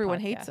before everyone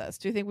hates us.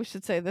 Do you think we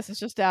should say this is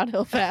just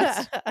downhill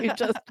fast? We've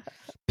just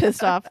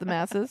pissed off the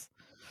masses.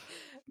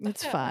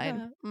 It's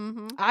fine.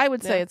 Mm-hmm. I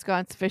would say it's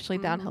gone sufficiently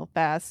downhill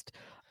fast.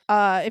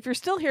 If you're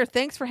still here,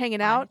 thanks for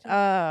hanging out.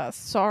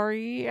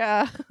 Sorry.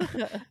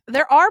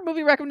 There are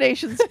movie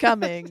recommendations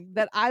coming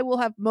that I will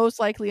have most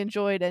likely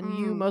enjoyed and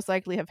you most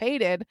likely have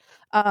hated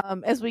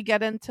as we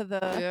get into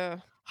the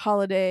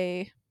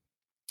holiday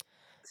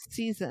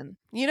season.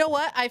 You know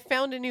what? I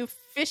found a new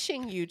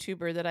fishing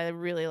YouTuber that I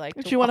really like.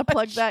 Do you want to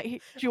plug that? Do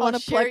you want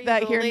to plug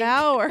that here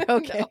now or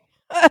okay?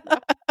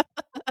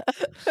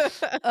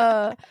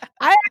 I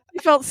actually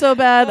felt so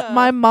bad.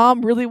 My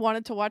mom really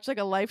wanted to watch like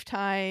a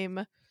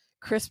Lifetime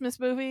Christmas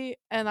movie,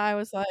 and I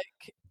was like,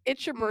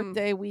 "It's your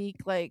birthday week.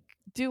 Like,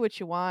 do what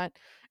you want."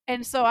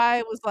 And so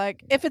I was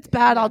like, if it's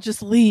bad, I'll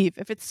just leave.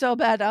 If it's so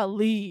bad, I'll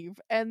leave.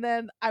 And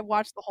then I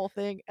watched the whole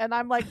thing and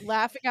I'm like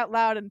laughing out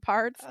loud in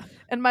parts.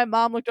 And my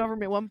mom looked over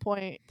me at one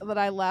point that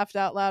I laughed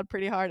out loud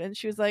pretty hard. And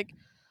she was like,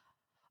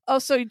 "Oh,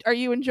 so are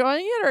you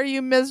enjoying it or are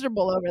you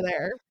miserable over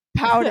there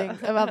pouting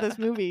about this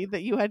movie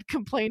that you had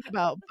complained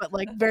about, but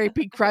like very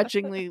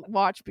begrudgingly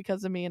watched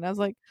because of me?" And I was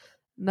like,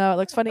 "No, it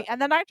looks funny."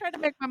 And then I tried to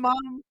make my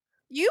mom.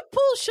 You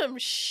pull some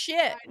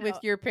shit with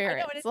your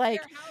parents.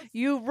 Like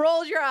you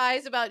rolled your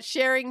eyes about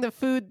sharing the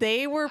food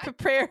they were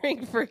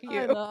preparing for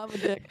you. I know, I'm a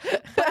dick.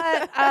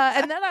 But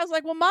and then I was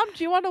like, "Well, Mom,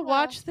 do you want to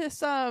watch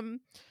this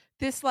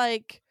this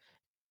like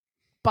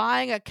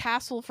buying a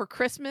castle for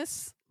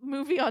Christmas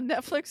movie on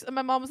Netflix?" And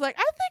my mom was like,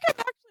 "I think I'm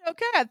actually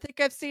okay. I think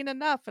I've seen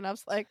enough." And I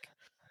was like,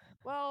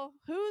 "Well,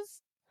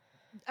 who's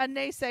a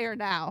naysayer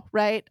now,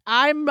 right?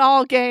 I'm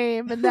all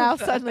game, and now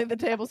suddenly the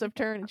tables have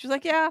turned." And she's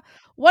like, "Yeah,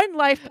 one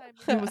Lifetime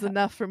movie was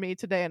enough for me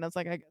today." And I was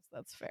like, "I guess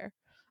that's fair."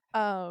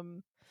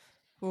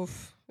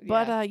 Oof.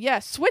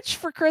 But Switch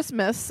for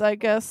Christmas, I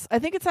guess. I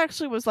think it's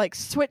actually was like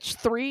Switch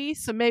 3,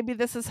 so maybe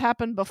this has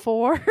happened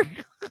before.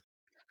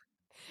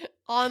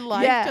 On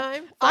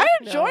Lifetime? I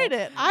enjoyed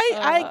it.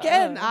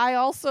 I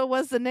also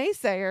was the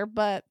naysayer,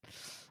 but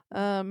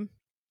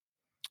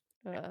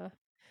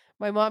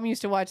my mom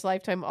used to watch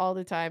Lifetime all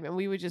the time, and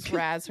we would just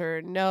razz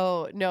her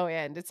no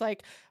end. It's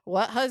like,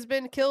 what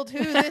husband killed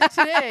who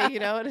today? You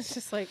know, and it's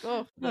just like,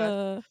 oh,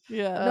 no,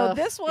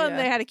 this one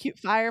they had a cute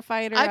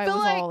firefighter. I was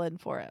like, all in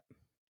for it.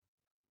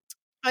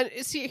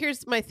 See,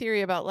 here's my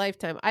theory about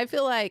Lifetime. I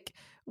feel like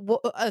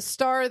a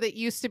star that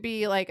used to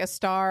be like a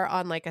star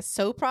on like a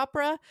soap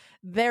opera,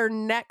 their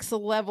next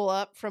level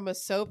up from a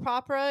soap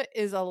opera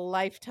is a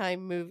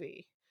Lifetime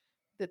movie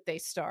that they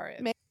star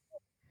in. Maybe.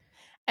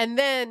 And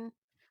then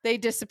they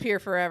disappear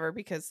forever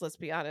because, let's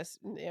be honest,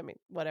 I mean,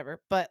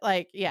 whatever. But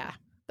like, yeah,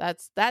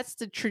 that's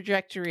the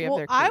trajectory of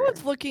their career. I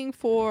was looking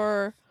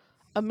for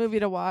a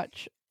movie to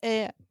watch,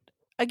 and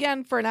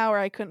again, for an hour,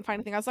 I couldn't find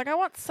anything. I was like, I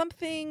want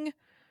something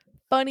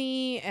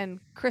funny and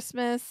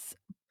Christmas,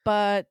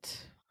 but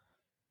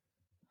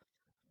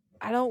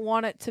I don't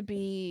want it to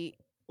be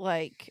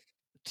like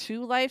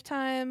too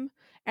Lifetime.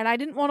 And I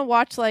didn't want to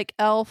watch like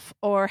Elf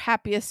or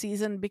Happiest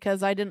Season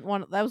because I didn't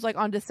want that was like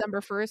on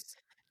December 1st.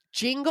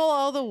 Jingle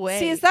All the Way.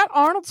 See, is that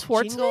Arnold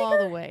Schwarzenegger? Jingle All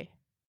the Way.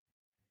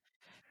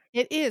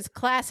 It is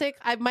classic.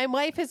 My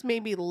wife has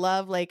made me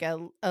love like a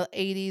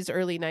 80s,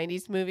 early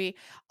 90s movie.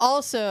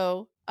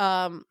 Also,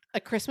 A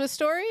Christmas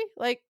Story.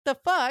 Like the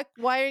fuck?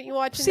 Why aren't you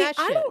watching See, that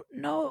shit? I don't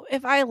know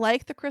if I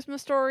like The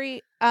Christmas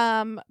Story.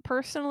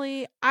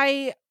 Personally,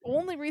 I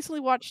only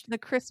recently watched the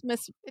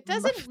Christmas. It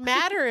doesn't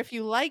matter if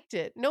you liked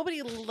it.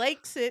 Nobody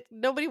likes it.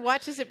 Nobody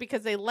watches it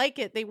because they like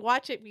it. They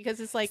watch it because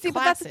it's like See, classic.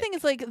 but that's the thing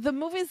is like the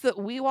movies that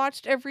we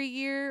watched every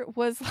year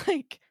was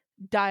like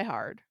Die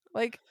Hard.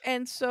 Like,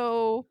 and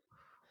so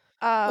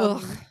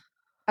Ugh.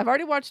 I've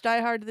already watched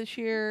Die Hard this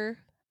year.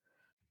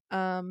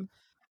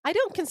 I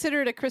don't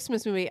consider it a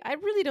Christmas movie. I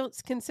really don't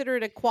consider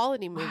it a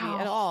quality movie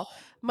at all.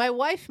 My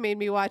wife made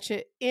me watch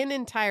it in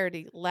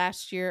entirety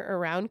last year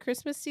around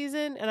Christmas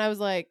season, and I was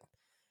like,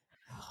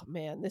 oh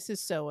man, this is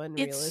so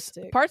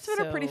unrealistic. Parts of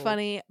it are pretty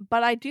funny,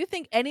 but I do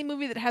think any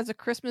movie that has a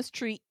Christmas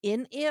tree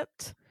in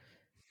it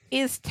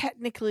is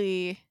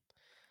technically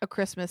a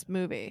Christmas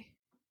movie.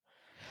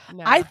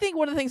 Nah. I think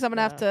one of the things I'm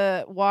gonna have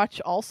to watch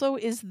also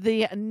is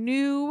the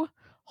new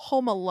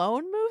Home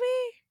Alone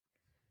movie.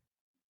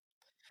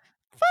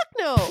 Fuck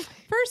no.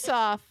 First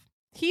off,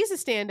 he's a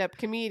stand-up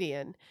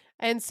comedian.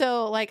 And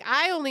so like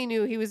I only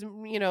knew he was,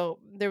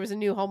 there was a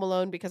new Home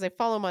Alone because I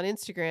follow him on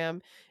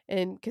Instagram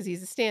and because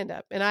he's a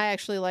stand-up. And I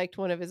actually liked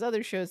one of his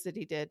other shows that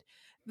he did.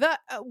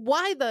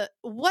 What the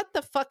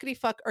fuckity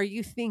fuck are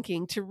you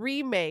thinking to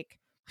remake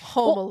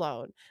Home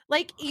Alone?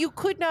 Like you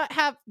could not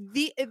have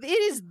it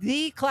is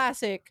the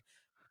classic,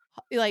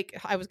 like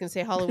I was gonna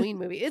say Halloween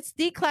movie. It's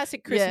the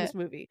classic Christmas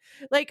movie.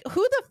 Like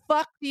who the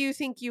fuck do you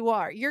think you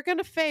are? You're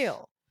gonna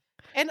fail.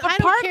 And But I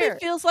don't part care. of me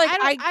feels like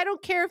I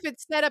don't care if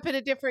it's set up in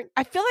a different.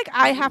 I feel like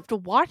I have to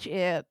watch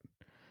it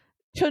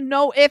to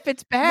know if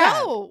it's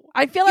bad. No,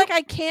 I feel like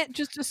I can't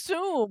just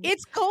assume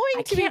it's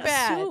going to be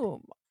bad.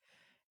 Assume.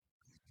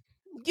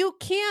 You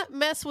can't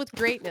mess with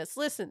greatness.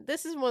 Listen,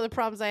 this is one of the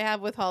problems I have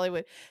with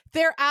Hollywood.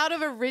 They're out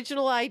of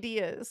original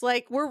ideas.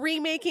 Like we're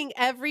remaking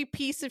every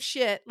piece of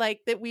shit like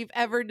that we've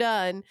ever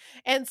done,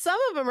 and some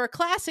of them are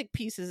classic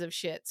pieces of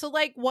shit. So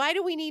like, why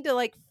do we need to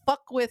like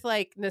fuck with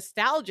like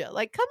nostalgia?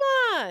 Like, come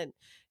on,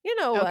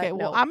 Okay,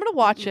 what? well, I'm gonna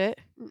watch it.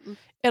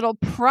 It'll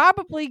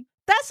probably.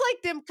 That's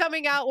like them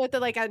coming out with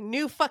like a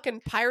new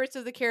fucking Pirates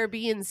of the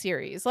Caribbean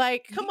series.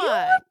 Like, come You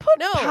on, would put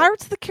no.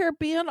 Pirates of the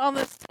Caribbean on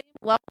the same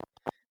level.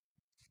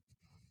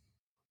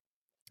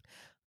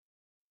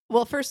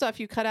 Well, first off,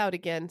 you cut out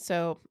again,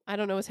 so I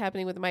don't know what's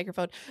happening with the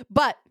microphone,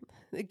 but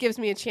it gives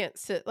me a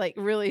chance to like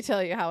really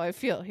tell you how I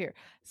feel here.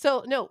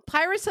 So, no,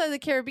 Pirates of the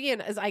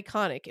Caribbean is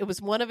iconic. It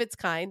was one of its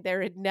kind.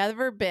 There had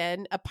never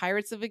been a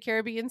Pirates of the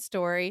Caribbean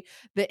story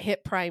that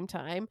hit prime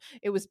time.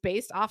 It was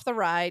based off the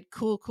ride.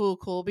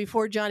 Cool,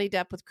 before Johnny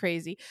Depp was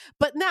crazy.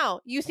 But now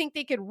you think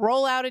they could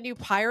roll out a new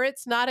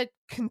Pirates, not a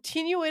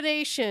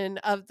continuation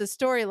of the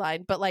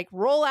storyline, but like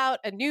roll out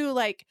a new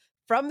like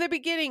from the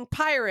beginning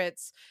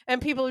Pirates,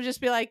 and people would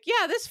just be like,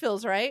 yeah, this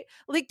feels right.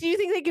 Like, do you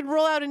think they could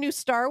roll out a new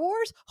Star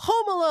Wars?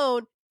 Home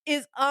Alone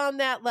is on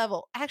that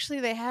level. Actually,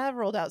 they have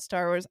rolled out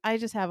Star Wars. I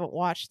just haven't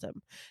watched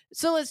them.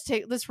 So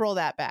let's roll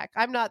that back.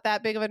 I'm not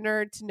that big of a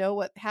nerd to know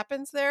what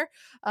happens there.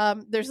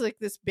 There's like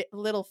this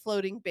little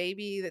floating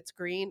baby that's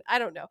green. I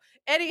don't know.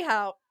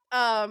 Anyhow,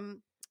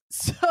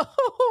 so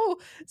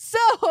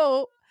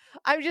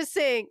I'm just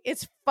saying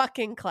it's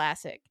fucking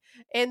classic.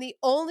 And the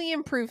only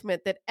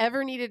improvement that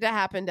ever needed to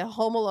happen to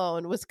Home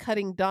Alone was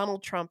cutting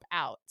Donald Trump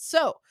out.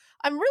 So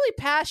I'm really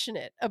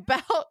passionate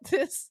about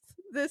this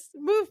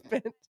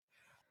movement.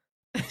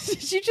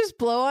 Did you just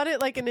blow on it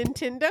like a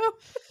Nintendo?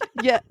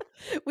 Yeah.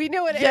 We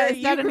know what yeah, era is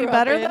that you any grew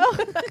better up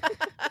in. though?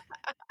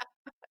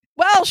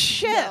 Well,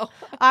 shit. No.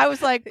 I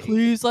was like,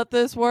 please let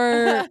this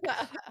work.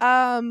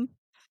 Actually,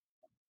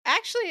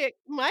 it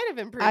might have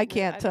improved. I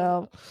can't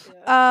tell.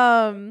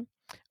 Yeah.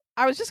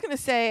 I was just gonna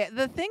say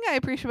the thing I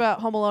appreciate about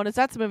Home Alone is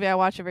that's a movie I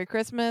watch every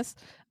Christmas.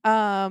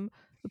 The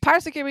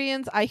Pirates of the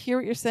Caribbean, I hear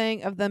what you're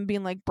saying of them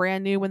being like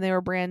brand new when they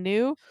were brand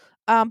new.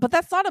 But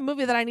that's not a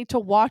movie that I need to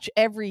watch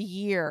every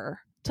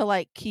year to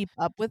like keep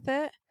up with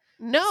it.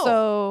 No.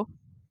 So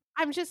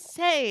I'm just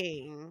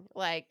saying,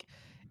 like,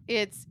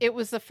 it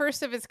was the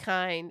first of its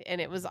kind, and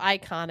it was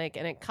iconic,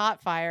 and it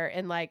caught fire,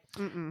 and like,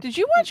 did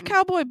you watch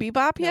Cowboy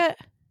Bebop yet?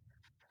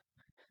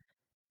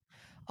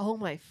 Oh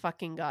my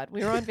fucking God.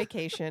 We were on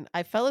vacation.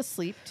 I fell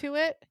asleep to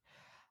it.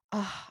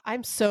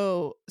 I'm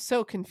so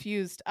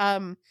confused.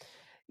 I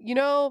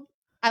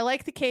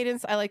like the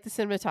cadence. I like the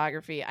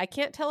cinematography. I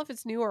can't tell if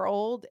it's new or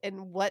old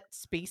and what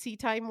spacey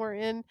time we're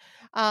in.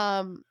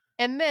 And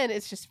then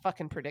it's just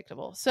fucking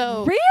predictable.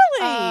 So really?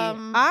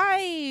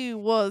 I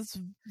was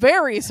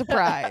very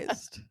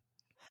surprised.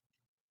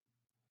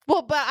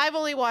 Well, but I've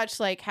only watched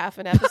like half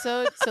an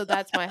episode, so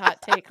that's my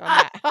hot take on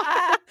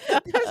that.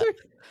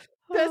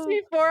 That's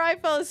before I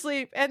fell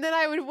asleep, and then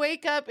I would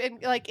wake up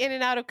and like in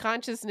and out of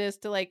consciousness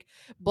to like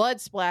blood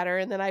splatter,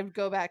 and then I would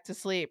go back to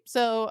sleep.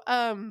 So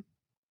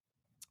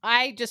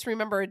I just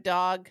remember a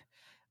dog.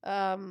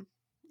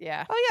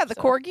 Yeah. Oh yeah, the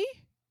So- corgi.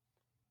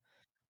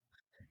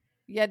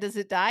 Yeah, does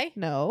it die?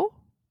 No,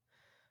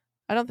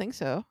 I don't think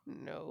so.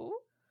 No.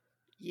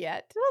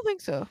 Yet. I don't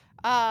think so.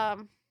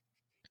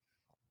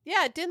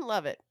 Yeah, didn't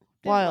love it.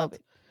 Didn't love Wild.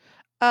 it.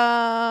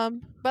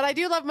 But I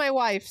do love my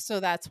wife, so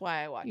that's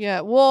why I watched it.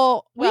 yeah.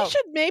 Well, we Well,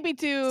 should maybe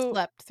do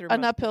Slept through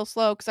an most- uphill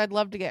slope because I'd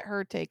love to get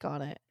her take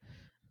on it.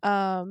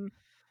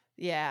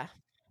 Yeah.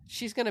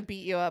 She's gonna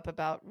beat you up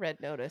about Red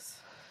Notice.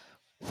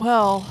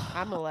 Well,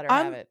 I'm gonna let her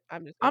I'm- have it.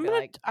 I'm just I'm gonna,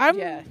 gonna- be like, I'm-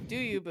 yeah, do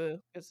you, boo?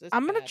 'Cause it's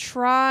I'm gonna bad.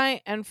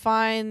 try and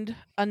find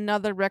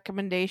another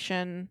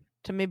recommendation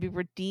to maybe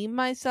redeem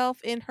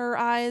myself in her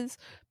eyes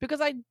because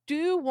I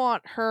do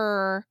want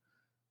her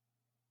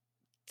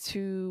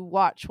to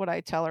watch what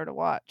I tell her to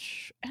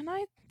watch, and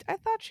I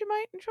thought she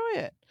might enjoy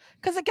it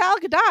because of Gal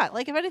Gadot.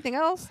 Like, if anything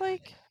else,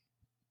 like,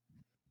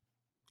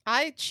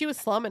 She was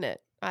slumming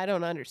it. I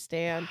don't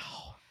understand.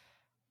 wow.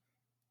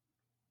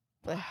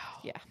 But, Wow.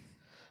 yeah.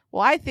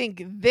 Well, I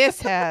think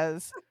this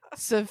has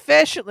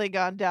sufficiently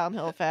gone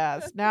downhill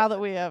fast now that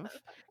we have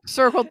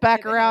circled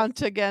back It around has.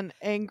 to again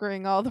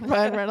angering all the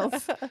Ryan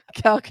Reynolds,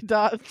 Gal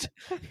Gadot,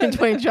 and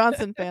Dwayne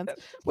Johnson fans,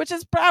 which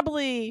is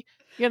probably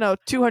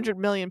 200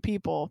 million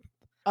people.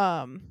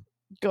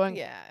 Going.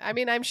 Yeah, I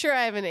mean, I'm sure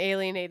I haven't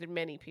alienated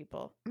many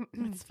people.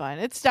 It's fine.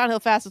 It's downhill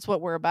fast. It's what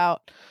we're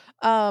about.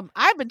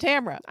 I've been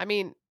Tamara. I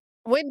mean,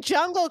 when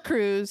Jungle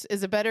Cruise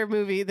is a better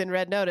movie than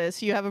Red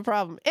Notice, you have a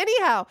problem.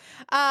 Anyhow,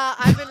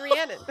 I've been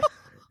Rhiannon.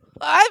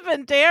 I've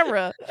been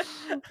Tamara.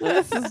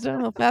 This is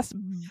downhill fast.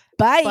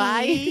 Bye.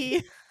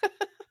 Bye.